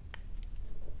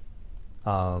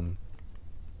 Trying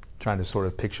to sort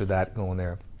of picture that going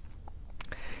there.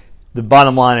 The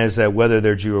bottom line is that whether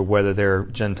they're Jew or whether they're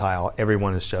Gentile,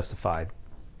 everyone is justified,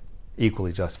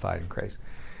 equally justified in Christ.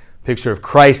 Picture of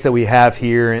Christ that we have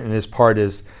here in this part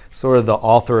is sort of the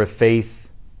author of faith.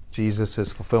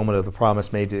 Jesus' fulfillment of the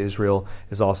promise made to Israel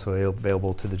is also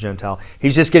available to the Gentile.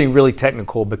 He's just getting really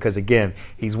technical because, again,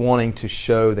 he's wanting to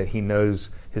show that he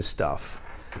knows his stuff,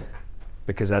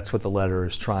 because that's what the letter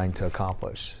is trying to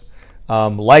accomplish.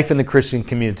 Life in the Christian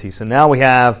community. So now we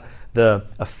have the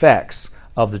effects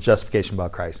of the justification by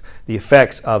Christ, the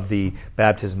effects of the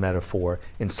baptism metaphor,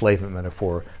 enslavement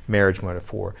metaphor, marriage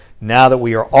metaphor. Now that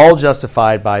we are all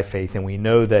justified by faith and we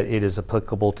know that it is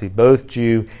applicable to both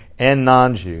Jew and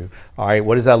non-Jew, all right,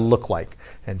 what does that look like?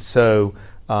 And so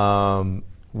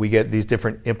we get these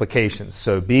different implications.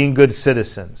 So being good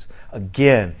citizens,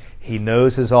 again, he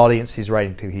knows his audience he's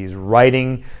writing to. He's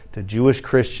writing to Jewish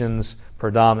Christians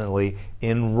predominantly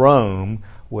in Rome,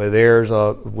 where there's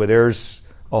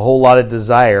a whole lot of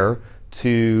desire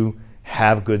to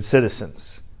have good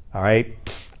citizens. All right?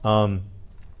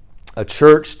 A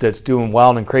church that's doing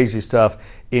wild and crazy stuff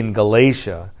in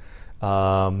Galatia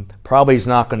probably is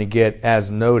not going to get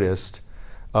as noticed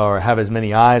or have as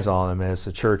many eyes on them as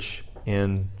the church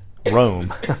in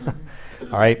Rome.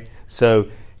 All right? So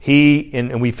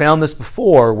and we found this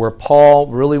before, where Paul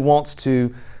really wants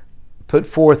to put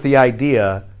forth the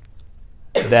idea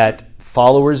that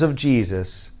followers of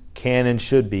Jesus can and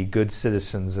should be good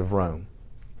citizens of Rome.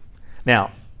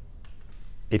 Now,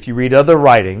 if you read other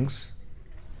writings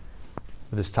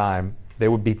this time, there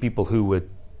would be people who would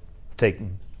take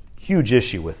huge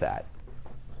issue with that.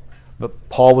 But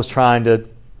Paul was trying to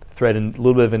thread a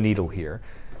little bit of a needle here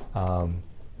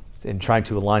in trying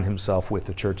to align himself with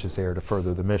the churches there to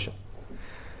further the mission.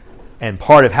 And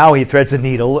part of how he threads a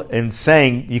needle in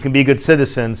saying you can be good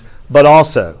citizens, but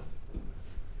also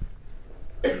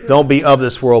don't be of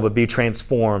this world, but be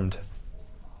transformed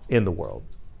in the world.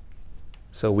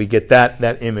 So we get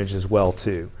that image as well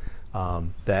too.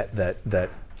 That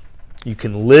you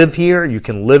can live here, you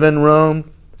can live in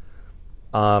Rome.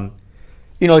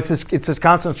 It's this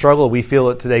constant struggle. We feel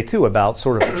it today too about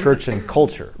sort of church and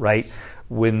culture, right?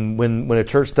 When a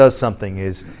church does something,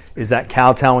 is that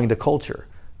kowtowing to culture,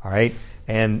 all right?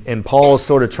 And Paul is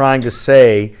sort of trying to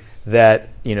say that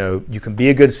you can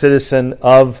be a good citizen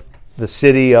of the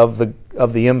city, of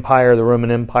the empire, the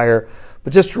Roman Empire,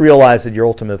 But just to realize that your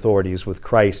ultimate authority is with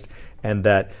Christ and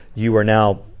that you are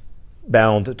now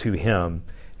bound to Him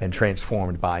and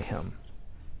transformed by Him.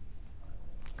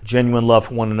 Genuine love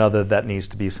for one another, that needs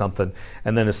to be something.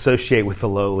 And then associate with the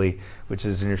lowly, which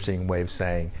is an interesting way of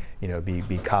saying,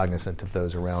 be cognizant of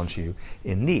those around you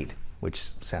in need, which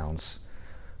sounds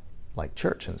like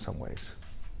church in some ways,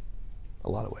 a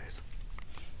lot of ways.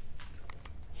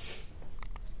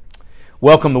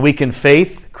 Welcome the week in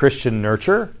faith, Christian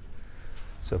nurture.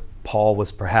 So Paul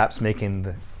was perhaps making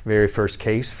the very first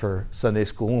case for Sunday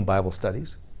school and Bible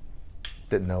studies.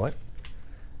 Didn't know it.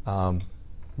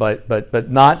 But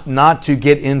not to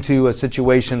get into a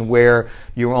situation where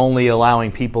you're only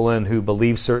allowing people in who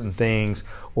believe certain things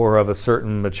or of a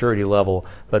certain maturity level,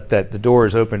 but that the door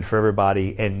is open for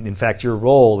everybody. And in fact, your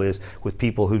role is with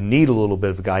people who need a little bit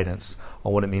of guidance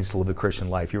on what it means to live a Christian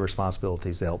life. Your responsibility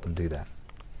is to help them do that.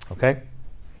 Okay?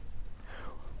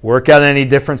 Work out any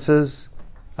differences.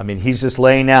 I mean, he's just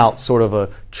laying out sort of a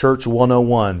church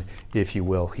 101, if you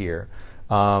will, here.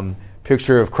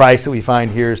 Picture of Christ that we find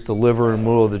here is deliver and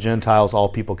rule of the Gentiles. All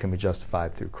people can be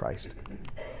justified through Christ.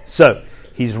 So,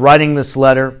 he's writing this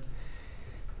letter.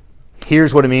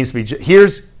 Here's what it means to be.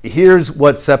 Here's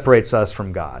what separates us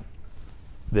from God.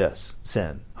 This,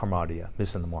 sin, harmadia,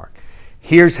 missing the mark.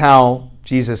 Here's how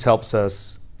Jesus helps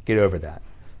us get over that.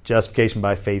 Justification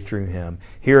by faith through Him.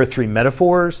 Here are 3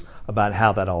 metaphors about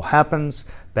how that all happens.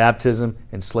 Baptism,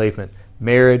 enslavement,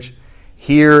 marriage.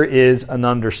 Here is an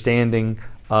understanding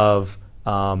of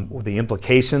the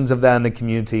implications of that in the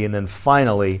community. And then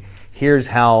finally, here's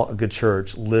how a good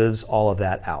church lives all of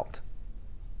that out.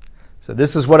 So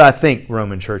this is what I think,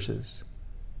 Roman churches.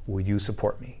 Will you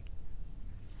support me?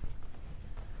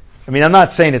 I mean, I'm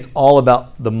not saying it's all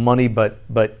about the money, but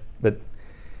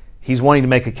he's wanting to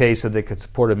make a case that they could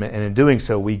support him. And in doing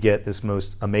so, we get this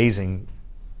most amazing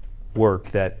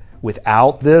work that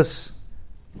without this,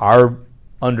 our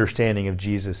understanding of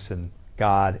Jesus and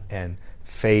God and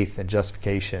faith and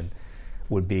justification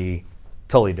would be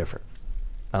totally different.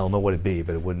 I don't know what it'd be,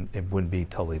 but it wouldn't be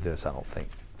totally this, I don't think.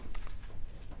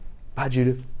 Bye,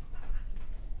 Judith.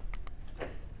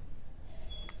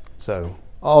 So,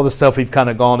 all the stuff we've kind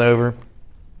of gone over,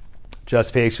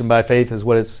 justification by faith is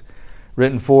what it's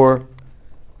written for.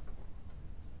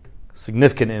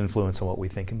 Significant influence on what we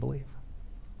think and believe.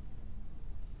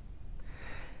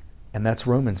 And that's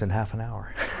Romans in half an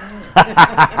hour.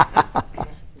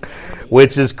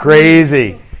 Which is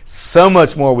crazy. So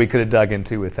much more we could have dug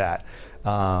into with that.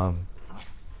 I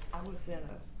was in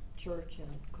a church in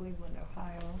Cleveland,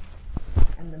 Ohio,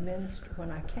 and the minister, when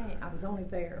I came, I was only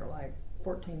there like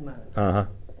 14 months. Uh-huh.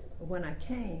 But when I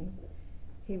came,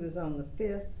 he was on the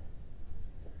 5th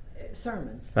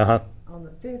sermons, Uh-huh. on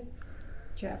the 5th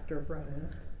chapter of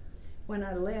Romans. When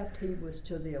I left, he was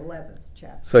to the 11th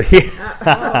chapter. So he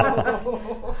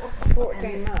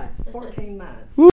 14 months. 14 months.